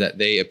found that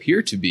they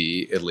appear to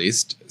be, at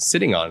least,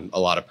 sitting on a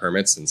lot of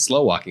permits and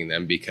slow walking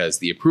them because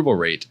the approval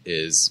rate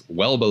is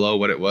well below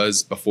what it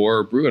was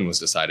before Bruen was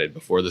decided,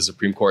 before the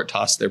Supreme Court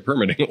tossed their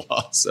permitting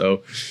law.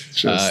 So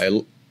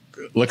it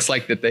looks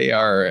like that they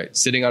are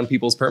sitting on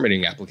people's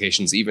permitting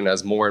applications, even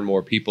as more and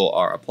more people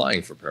are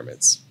applying for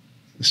permits.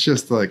 It's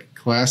just like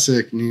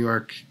classic New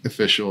York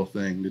official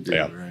thing to do,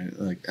 right?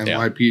 Like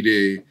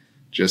NYPD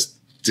just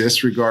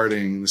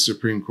disregarding the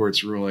Supreme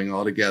Court's ruling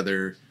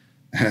altogether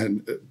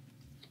and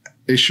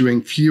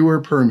issuing fewer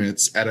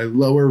permits at a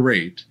lower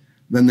rate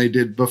than they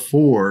did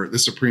before the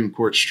Supreme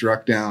Court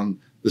struck down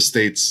the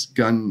state's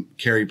gun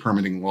carry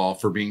permitting law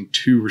for being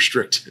too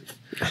restrictive.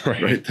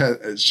 Right? That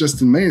it's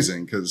just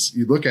amazing because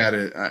you look at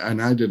it,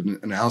 and I did an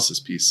analysis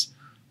piece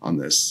on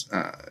this.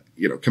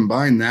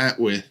 Combine that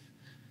with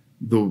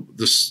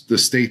the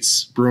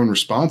state's Bruen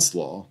response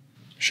law,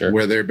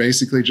 where they're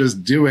basically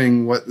just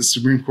doing what the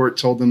Supreme Court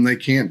told them they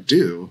can't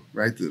do,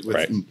 right?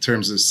 In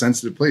terms of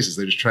sensitive places,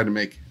 they just try to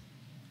make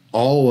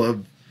all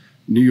of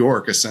New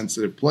York a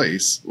sensitive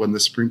place when the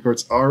Supreme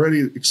Court's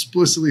already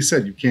explicitly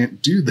said you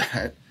can't do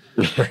that.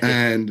 Right.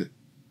 And,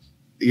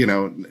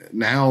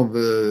 now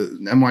the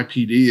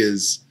NYPD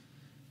is,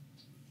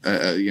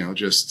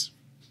 just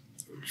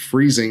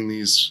freezing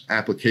these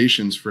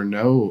applications for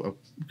no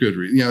good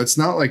reason. It's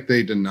not like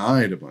they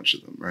denied a bunch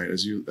of them, right?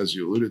 As you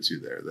alluded to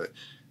there,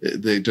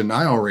 that the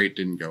denial rate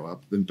didn't go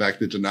up. In fact,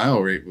 the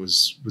denial rate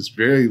was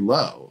very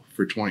low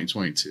for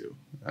 2022,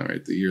 all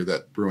right, the year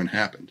that Bruen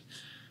happened.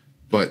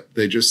 But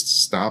they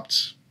just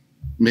stopped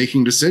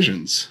making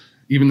decisions,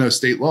 even though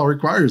state law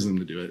requires them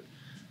to do it.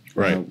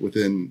 Right.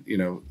 Within,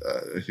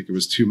 I think it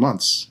was 2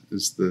 months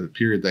is the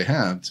period they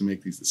have to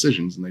make these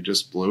decisions. And they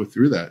just blow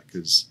through that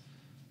because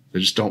they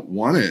just don't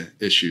want to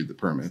issue the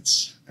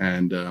permits.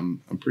 And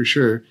I'm pretty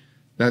sure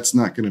that's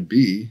not going to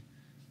be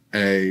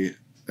a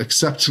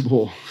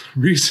acceptable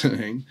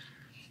reasoning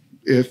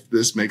if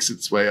this makes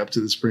its way up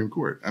to the Supreme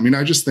Court. I mean,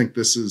 I just think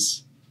this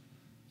is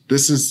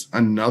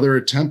another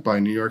attempt by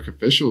New York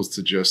officials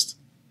to just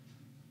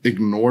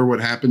ignore what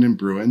happened in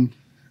Bruen.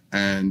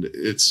 And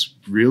it's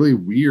really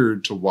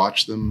weird to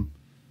watch them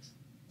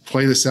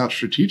play this out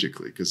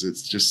strategically because it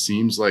just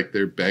seems like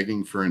they're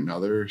begging for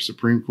another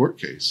Supreme Court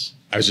case.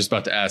 I was just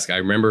about to ask. I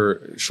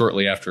remember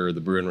shortly after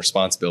the Bruen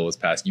response bill was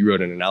passed, you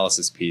wrote an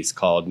analysis piece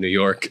called New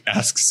York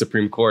Asks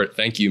Supreme Court,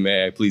 Thank you,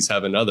 may I please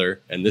have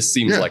another? And this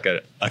seems like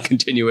a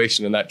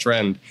continuation in that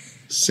trend.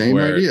 Same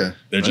idea.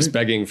 They're just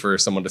begging for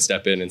someone to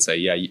step in and say,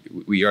 yeah,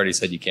 we already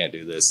said you can't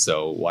do this.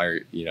 So why are,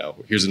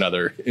 here's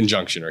another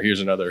injunction or here's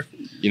another,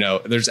 they're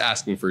just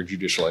asking for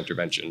judicial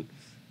intervention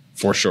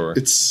for sure.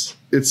 It's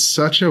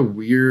such a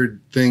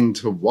weird thing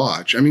to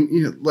watch. I mean,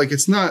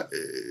 it's not,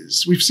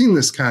 we've seen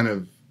this kind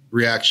of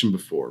reaction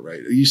before,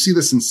 right? You see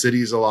this in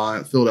cities a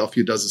lot.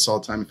 Philadelphia does this all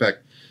the time. In fact,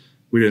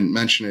 we didn't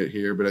mention it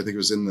here, but I think it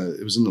was in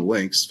the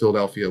links.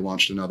 Philadelphia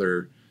launched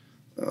another,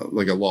 a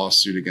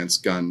lawsuit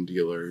against gun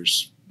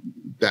dealers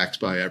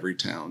backed by every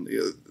town.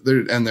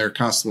 They're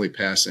constantly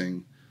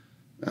passing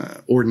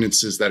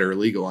ordinances that are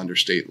illegal under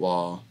state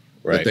law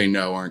that they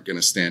know aren't going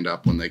to stand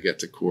up when they get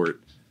to court,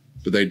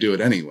 but they do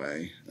it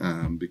anyway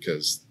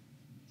because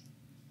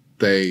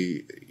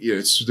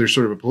there's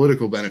sort of a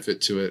political benefit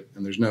to it,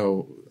 and there's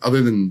no,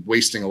 other than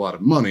wasting a lot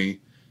of money,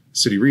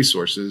 city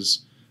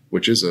resources,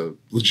 which is a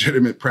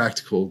legitimate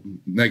practical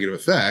negative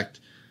effect.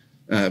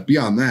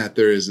 Beyond that,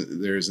 there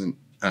isn't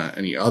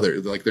any other,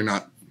 like they're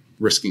not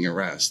risking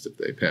arrest if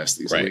they pass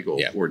these illegal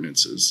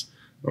ordinances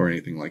or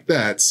anything like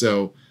that.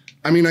 So,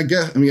 I mean, I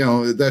guess,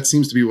 that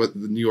seems to be what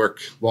the New York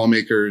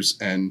lawmakers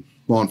and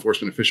law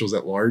enforcement officials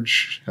at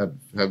large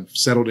have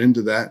settled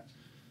into that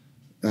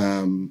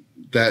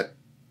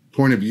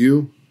point of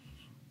view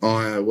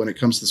when it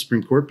comes to the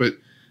Supreme Court. But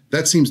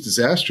that seems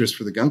disastrous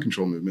for the gun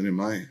control movement, in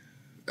my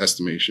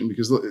estimation,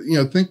 because,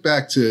 think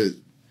back to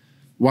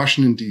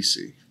Washington,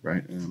 D.C.,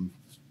 right?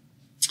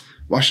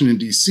 Washington,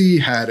 D.C.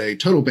 had a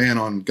total ban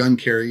on gun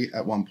carry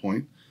at one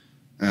point.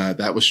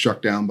 That was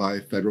struck down by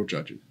federal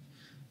judges.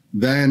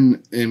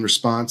 Then, in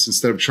response,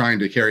 instead of trying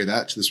to carry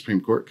that to the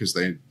Supreme Court because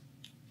they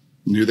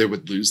knew they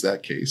would lose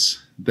that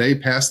case, they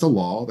passed a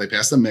law. They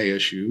passed a May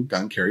issue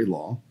gun carry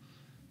law.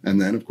 And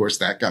then, of course,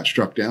 that got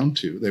struck down,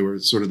 too. They were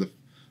sort of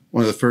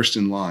one of the first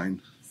in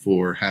line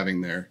for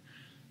having their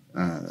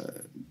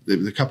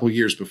the couple of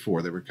years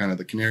before. They were kind of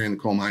the canary in the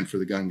coal mine for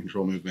the gun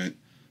control movement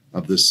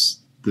of this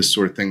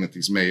sort of thing, that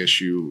these May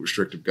issue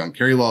restrictive gun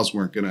carry laws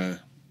weren't going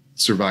to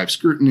survive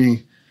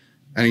scrutiny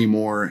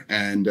anymore.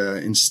 And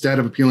instead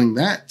of appealing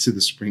that to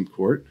the Supreme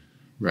Court,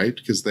 right,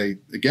 because they,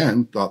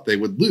 again, thought they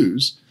would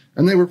lose,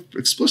 and they were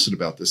explicit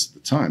about this at the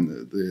time,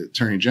 the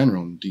Attorney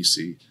General in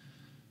D.C.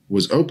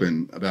 was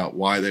open about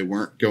why they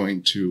weren't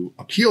going to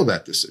appeal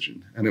that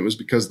decision. And it was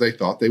because they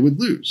thought they would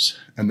lose,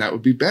 and that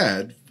would be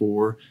bad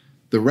for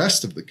the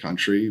rest of the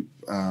country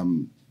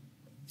in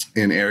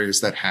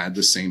areas that had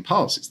the same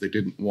policies. They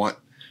didn't want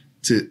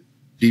to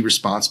be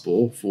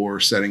responsible for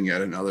setting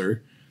yet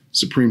another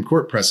Supreme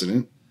Court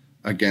precedent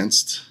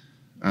against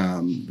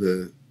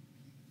the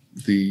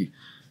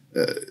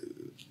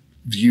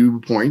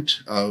viewpoint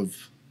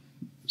of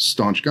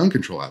staunch gun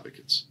control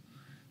advocates.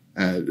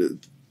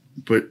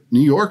 But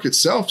New York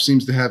itself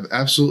seems to have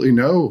absolutely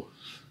no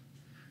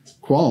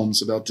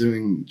qualms about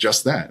doing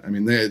just that. I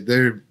mean,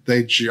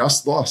 they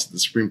just lost the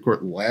Supreme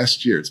Court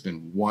last year. It's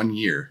been 1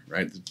 year,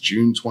 right?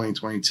 June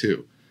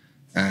 2022.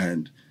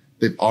 And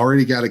they've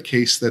already got a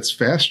case that's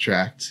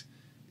fast-tracked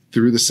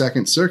through the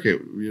Second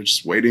Circuit. We're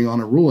just waiting on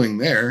a ruling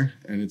there,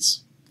 and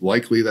it's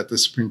likely that the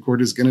Supreme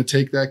Court is going to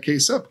take that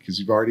case up because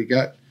you've already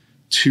got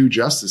two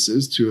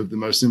of the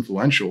most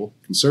influential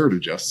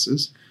conservative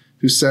justices,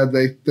 who said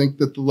they think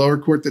that the lower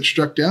court that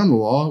struck down the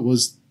law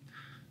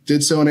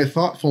did so in a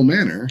thoughtful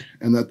manner,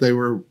 and that they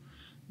were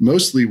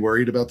mostly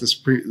worried about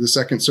the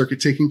Second Circuit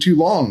taking too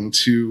long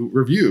to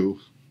review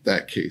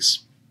that case.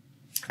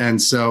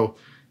 And so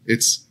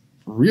it's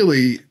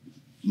really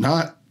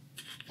not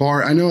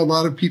far. I know a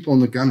lot of people in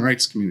the gun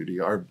rights community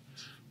are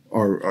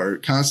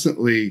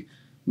constantly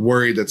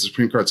worried that the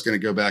Supreme Court's going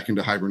to go back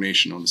into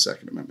hibernation on the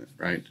Second Amendment,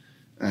 right?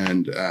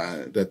 And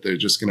that they're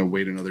just going to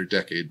wait another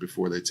decade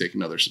before they take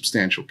another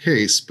substantial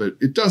case. But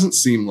it doesn't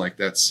seem like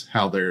that's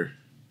how they're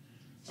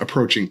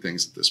approaching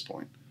things at this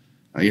point.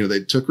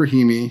 They took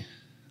Rahimi.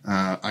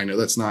 I know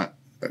that's not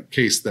a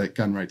case that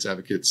gun rights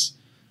advocates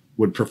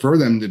would prefer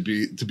them to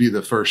be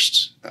the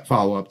first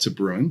follow-up to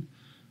Bruin,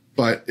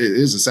 but it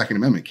is a Second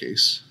Amendment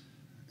case.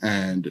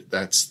 And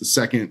that's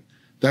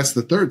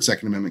the third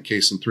Second Amendment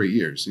case in 3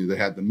 years. They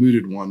had the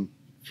mooted one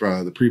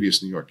for the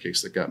previous New York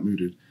case that got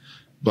mooted.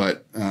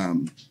 But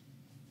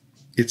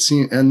it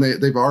seems, and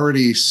they've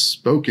already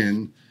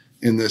spoken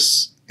in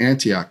this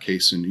Antioch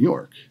case in New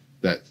York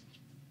that,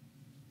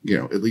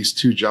 at least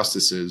two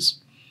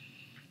justices,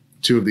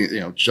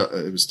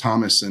 it was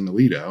Thomas and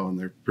Alito, and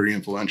they're pretty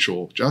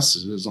influential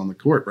justices on the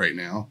court right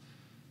now,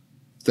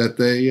 that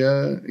they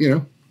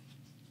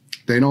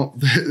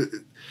don't,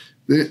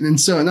 and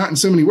so not in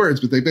so many words,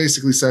 but they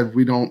basically said,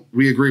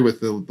 we agree with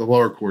the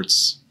lower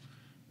court's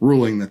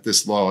ruling that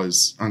this law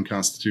is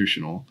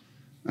unconstitutional.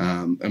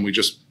 And we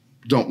just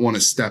don't want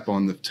to step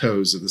on the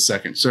toes of the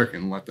Second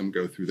Circuit and let them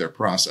go through their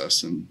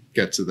process and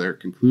get to their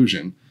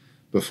conclusion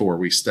before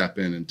we step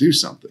in and do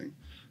something.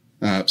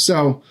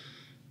 So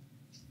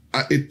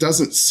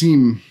it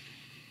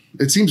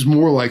seems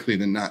more likely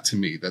than not to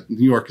me that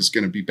New York is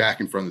going to be back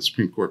in front of the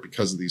Supreme Court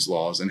because of these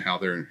laws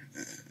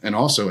and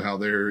also how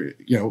they're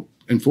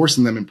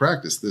enforcing them in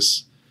practice.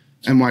 This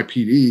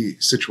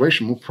NYPD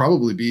situation will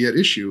probably be at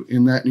issue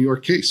in that New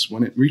York case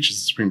when it reaches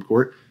the Supreme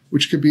Court,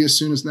 which could be as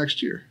soon as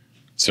next year.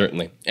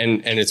 Certainly.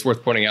 And it's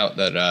worth pointing out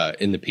that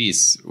in the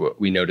piece,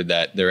 we noted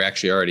that there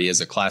actually already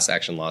is a class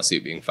action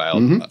lawsuit being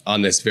filed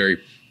on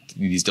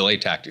these delay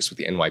tactics with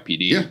the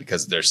NYPD,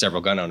 because there's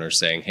several gun owners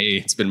saying, hey,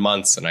 it's been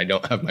months and I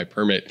don't have my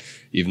permit,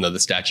 even though the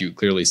statute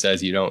clearly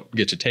says you don't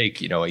get to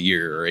take, a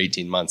year or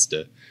 18 months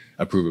to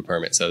approve a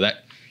permit. So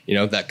that,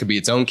 that could be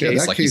its own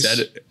case. Like you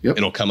said,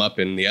 it'll come up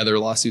in the other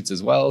lawsuits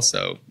as well.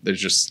 So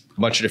there's just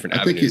a bunch of different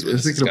avenues. I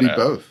think it'll be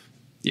both.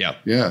 Yeah.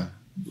 Yeah.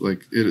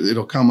 Like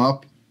it'll come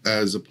up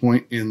as a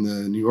point in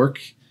the New York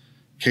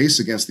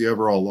case against the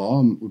overall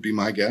law, would be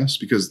my guess,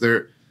 because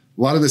a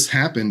lot of this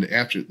happened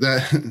after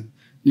that.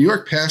 New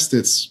York passed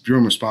its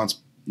bureau response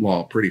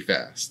law pretty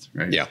fast,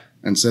 right? Yeah.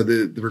 And so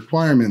the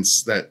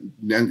requirements that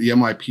the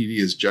NYPD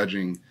is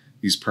judging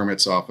these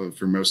permits off of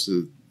for most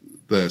of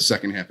the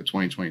second half of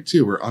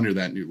 2022 were under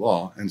that new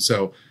law. And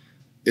so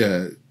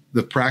the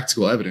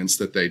practical evidence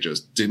that they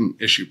just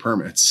didn't issue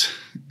permits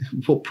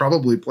will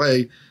probably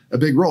play a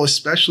big role,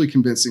 especially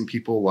convincing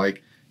people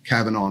like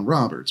Kavanaugh and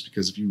Roberts,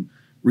 because if you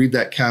read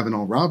that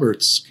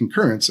Kavanaugh-Roberts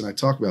concurrence, and I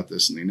talk about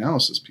this in the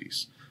analysis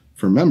piece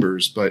for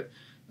members, but,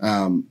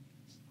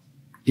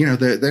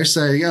 they're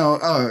saying,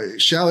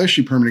 shall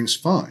issue permitting is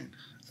fine,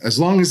 as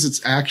long as it's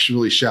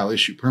actually shall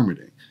issue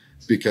permitting,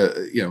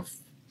 because,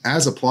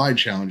 as applied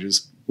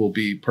challenges will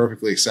be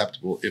perfectly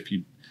acceptable if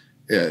you,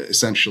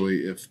 essentially,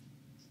 if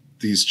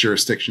these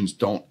jurisdictions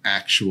don't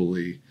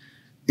actually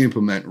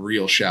implement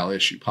real shall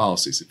issue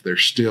policies. If they're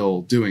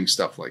still doing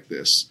stuff like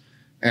this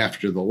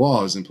after the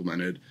law is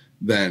implemented,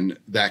 then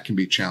that can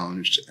be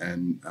challenged.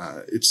 And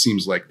it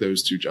seems like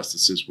those two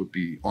justices would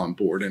be on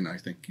board. And I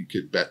think you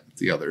could bet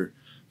the other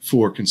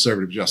 4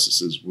 conservative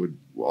justices would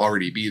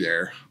already be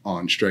there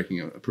on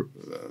striking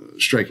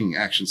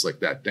actions like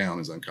that down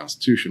as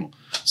unconstitutional.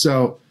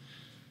 So,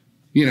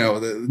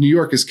 New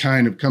York is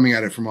kind of coming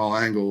at it from all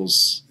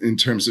angles in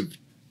terms of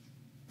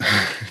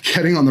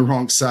getting on the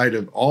wrong side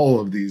of all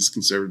of these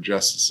conservative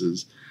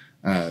justices,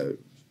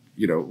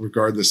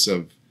 regardless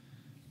of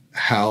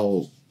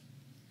how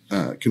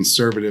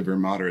conservative or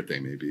moderate they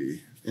may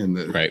be in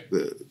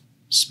the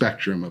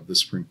spectrum of the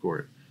Supreme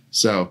Court.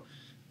 So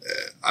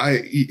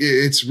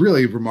it's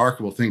really a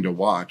remarkable thing to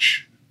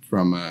watch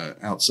from an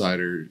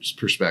outsider's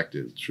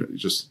perspective,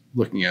 just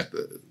looking at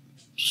the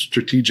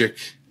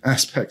strategic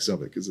aspects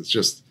of it, because it's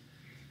just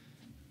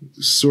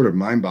sort of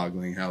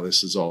mind-boggling how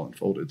this is all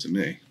unfolded to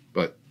me.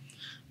 But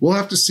we'll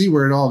have to see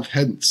where it all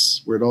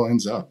heads, where it all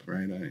ends up,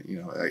 right?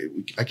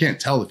 I can't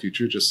tell the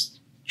future, just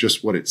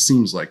what it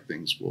seems like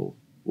things will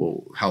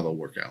how they'll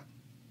work out.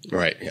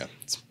 Right. Yeah.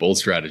 It's bold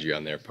strategy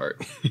on their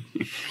part.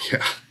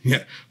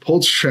 Yeah.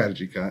 Bold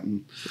strategy,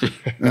 Cotton.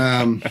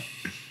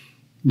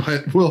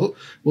 But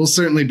we'll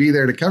certainly be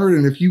there to cover it.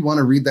 And if you want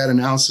to read that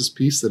analysis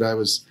piece that I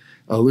was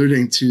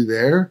alluding to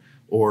there,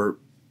 or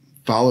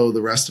follow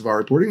the rest of our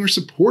reporting or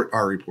support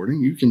our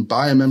reporting, you can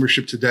buy a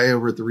membership today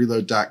over at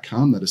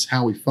thereload.com. That is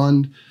how we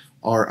fund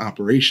our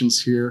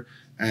operations here,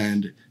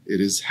 and it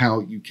is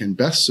how you can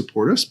best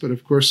support us. But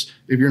of course,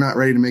 if you're not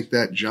ready to make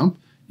that jump,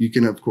 you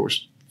can, of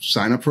course,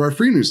 sign up for our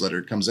free newsletter.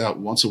 It comes out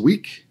once a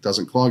week,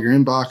 doesn't clog your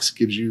inbox,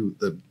 gives you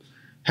the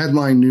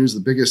headline news,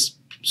 the biggest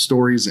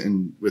stories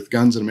with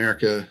guns in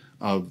America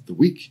of the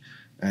week,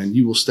 and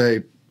you will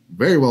stay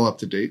very well up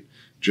to date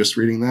just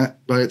reading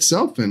that by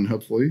itself. And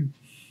hopefully,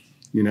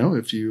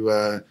 if you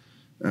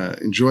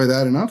enjoy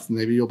that enough,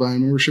 maybe you'll buy a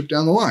membership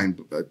down the line.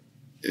 But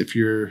if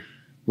you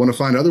want to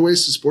find other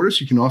ways to support us,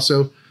 you can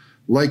also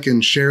like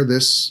and share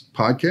this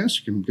podcast.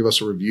 You can give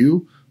us a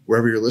review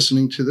wherever you're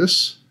listening to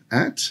this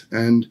at.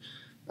 And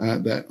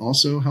that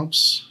also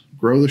helps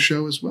grow the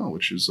show as well,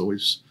 which is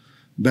always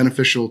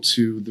beneficial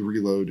to the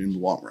Reload in the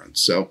long run.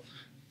 So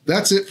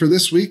that's it for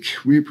this week.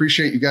 We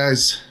appreciate you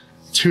guys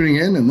tuning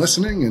in and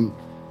listening, and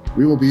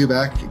we will be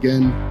back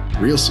again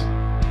real soon.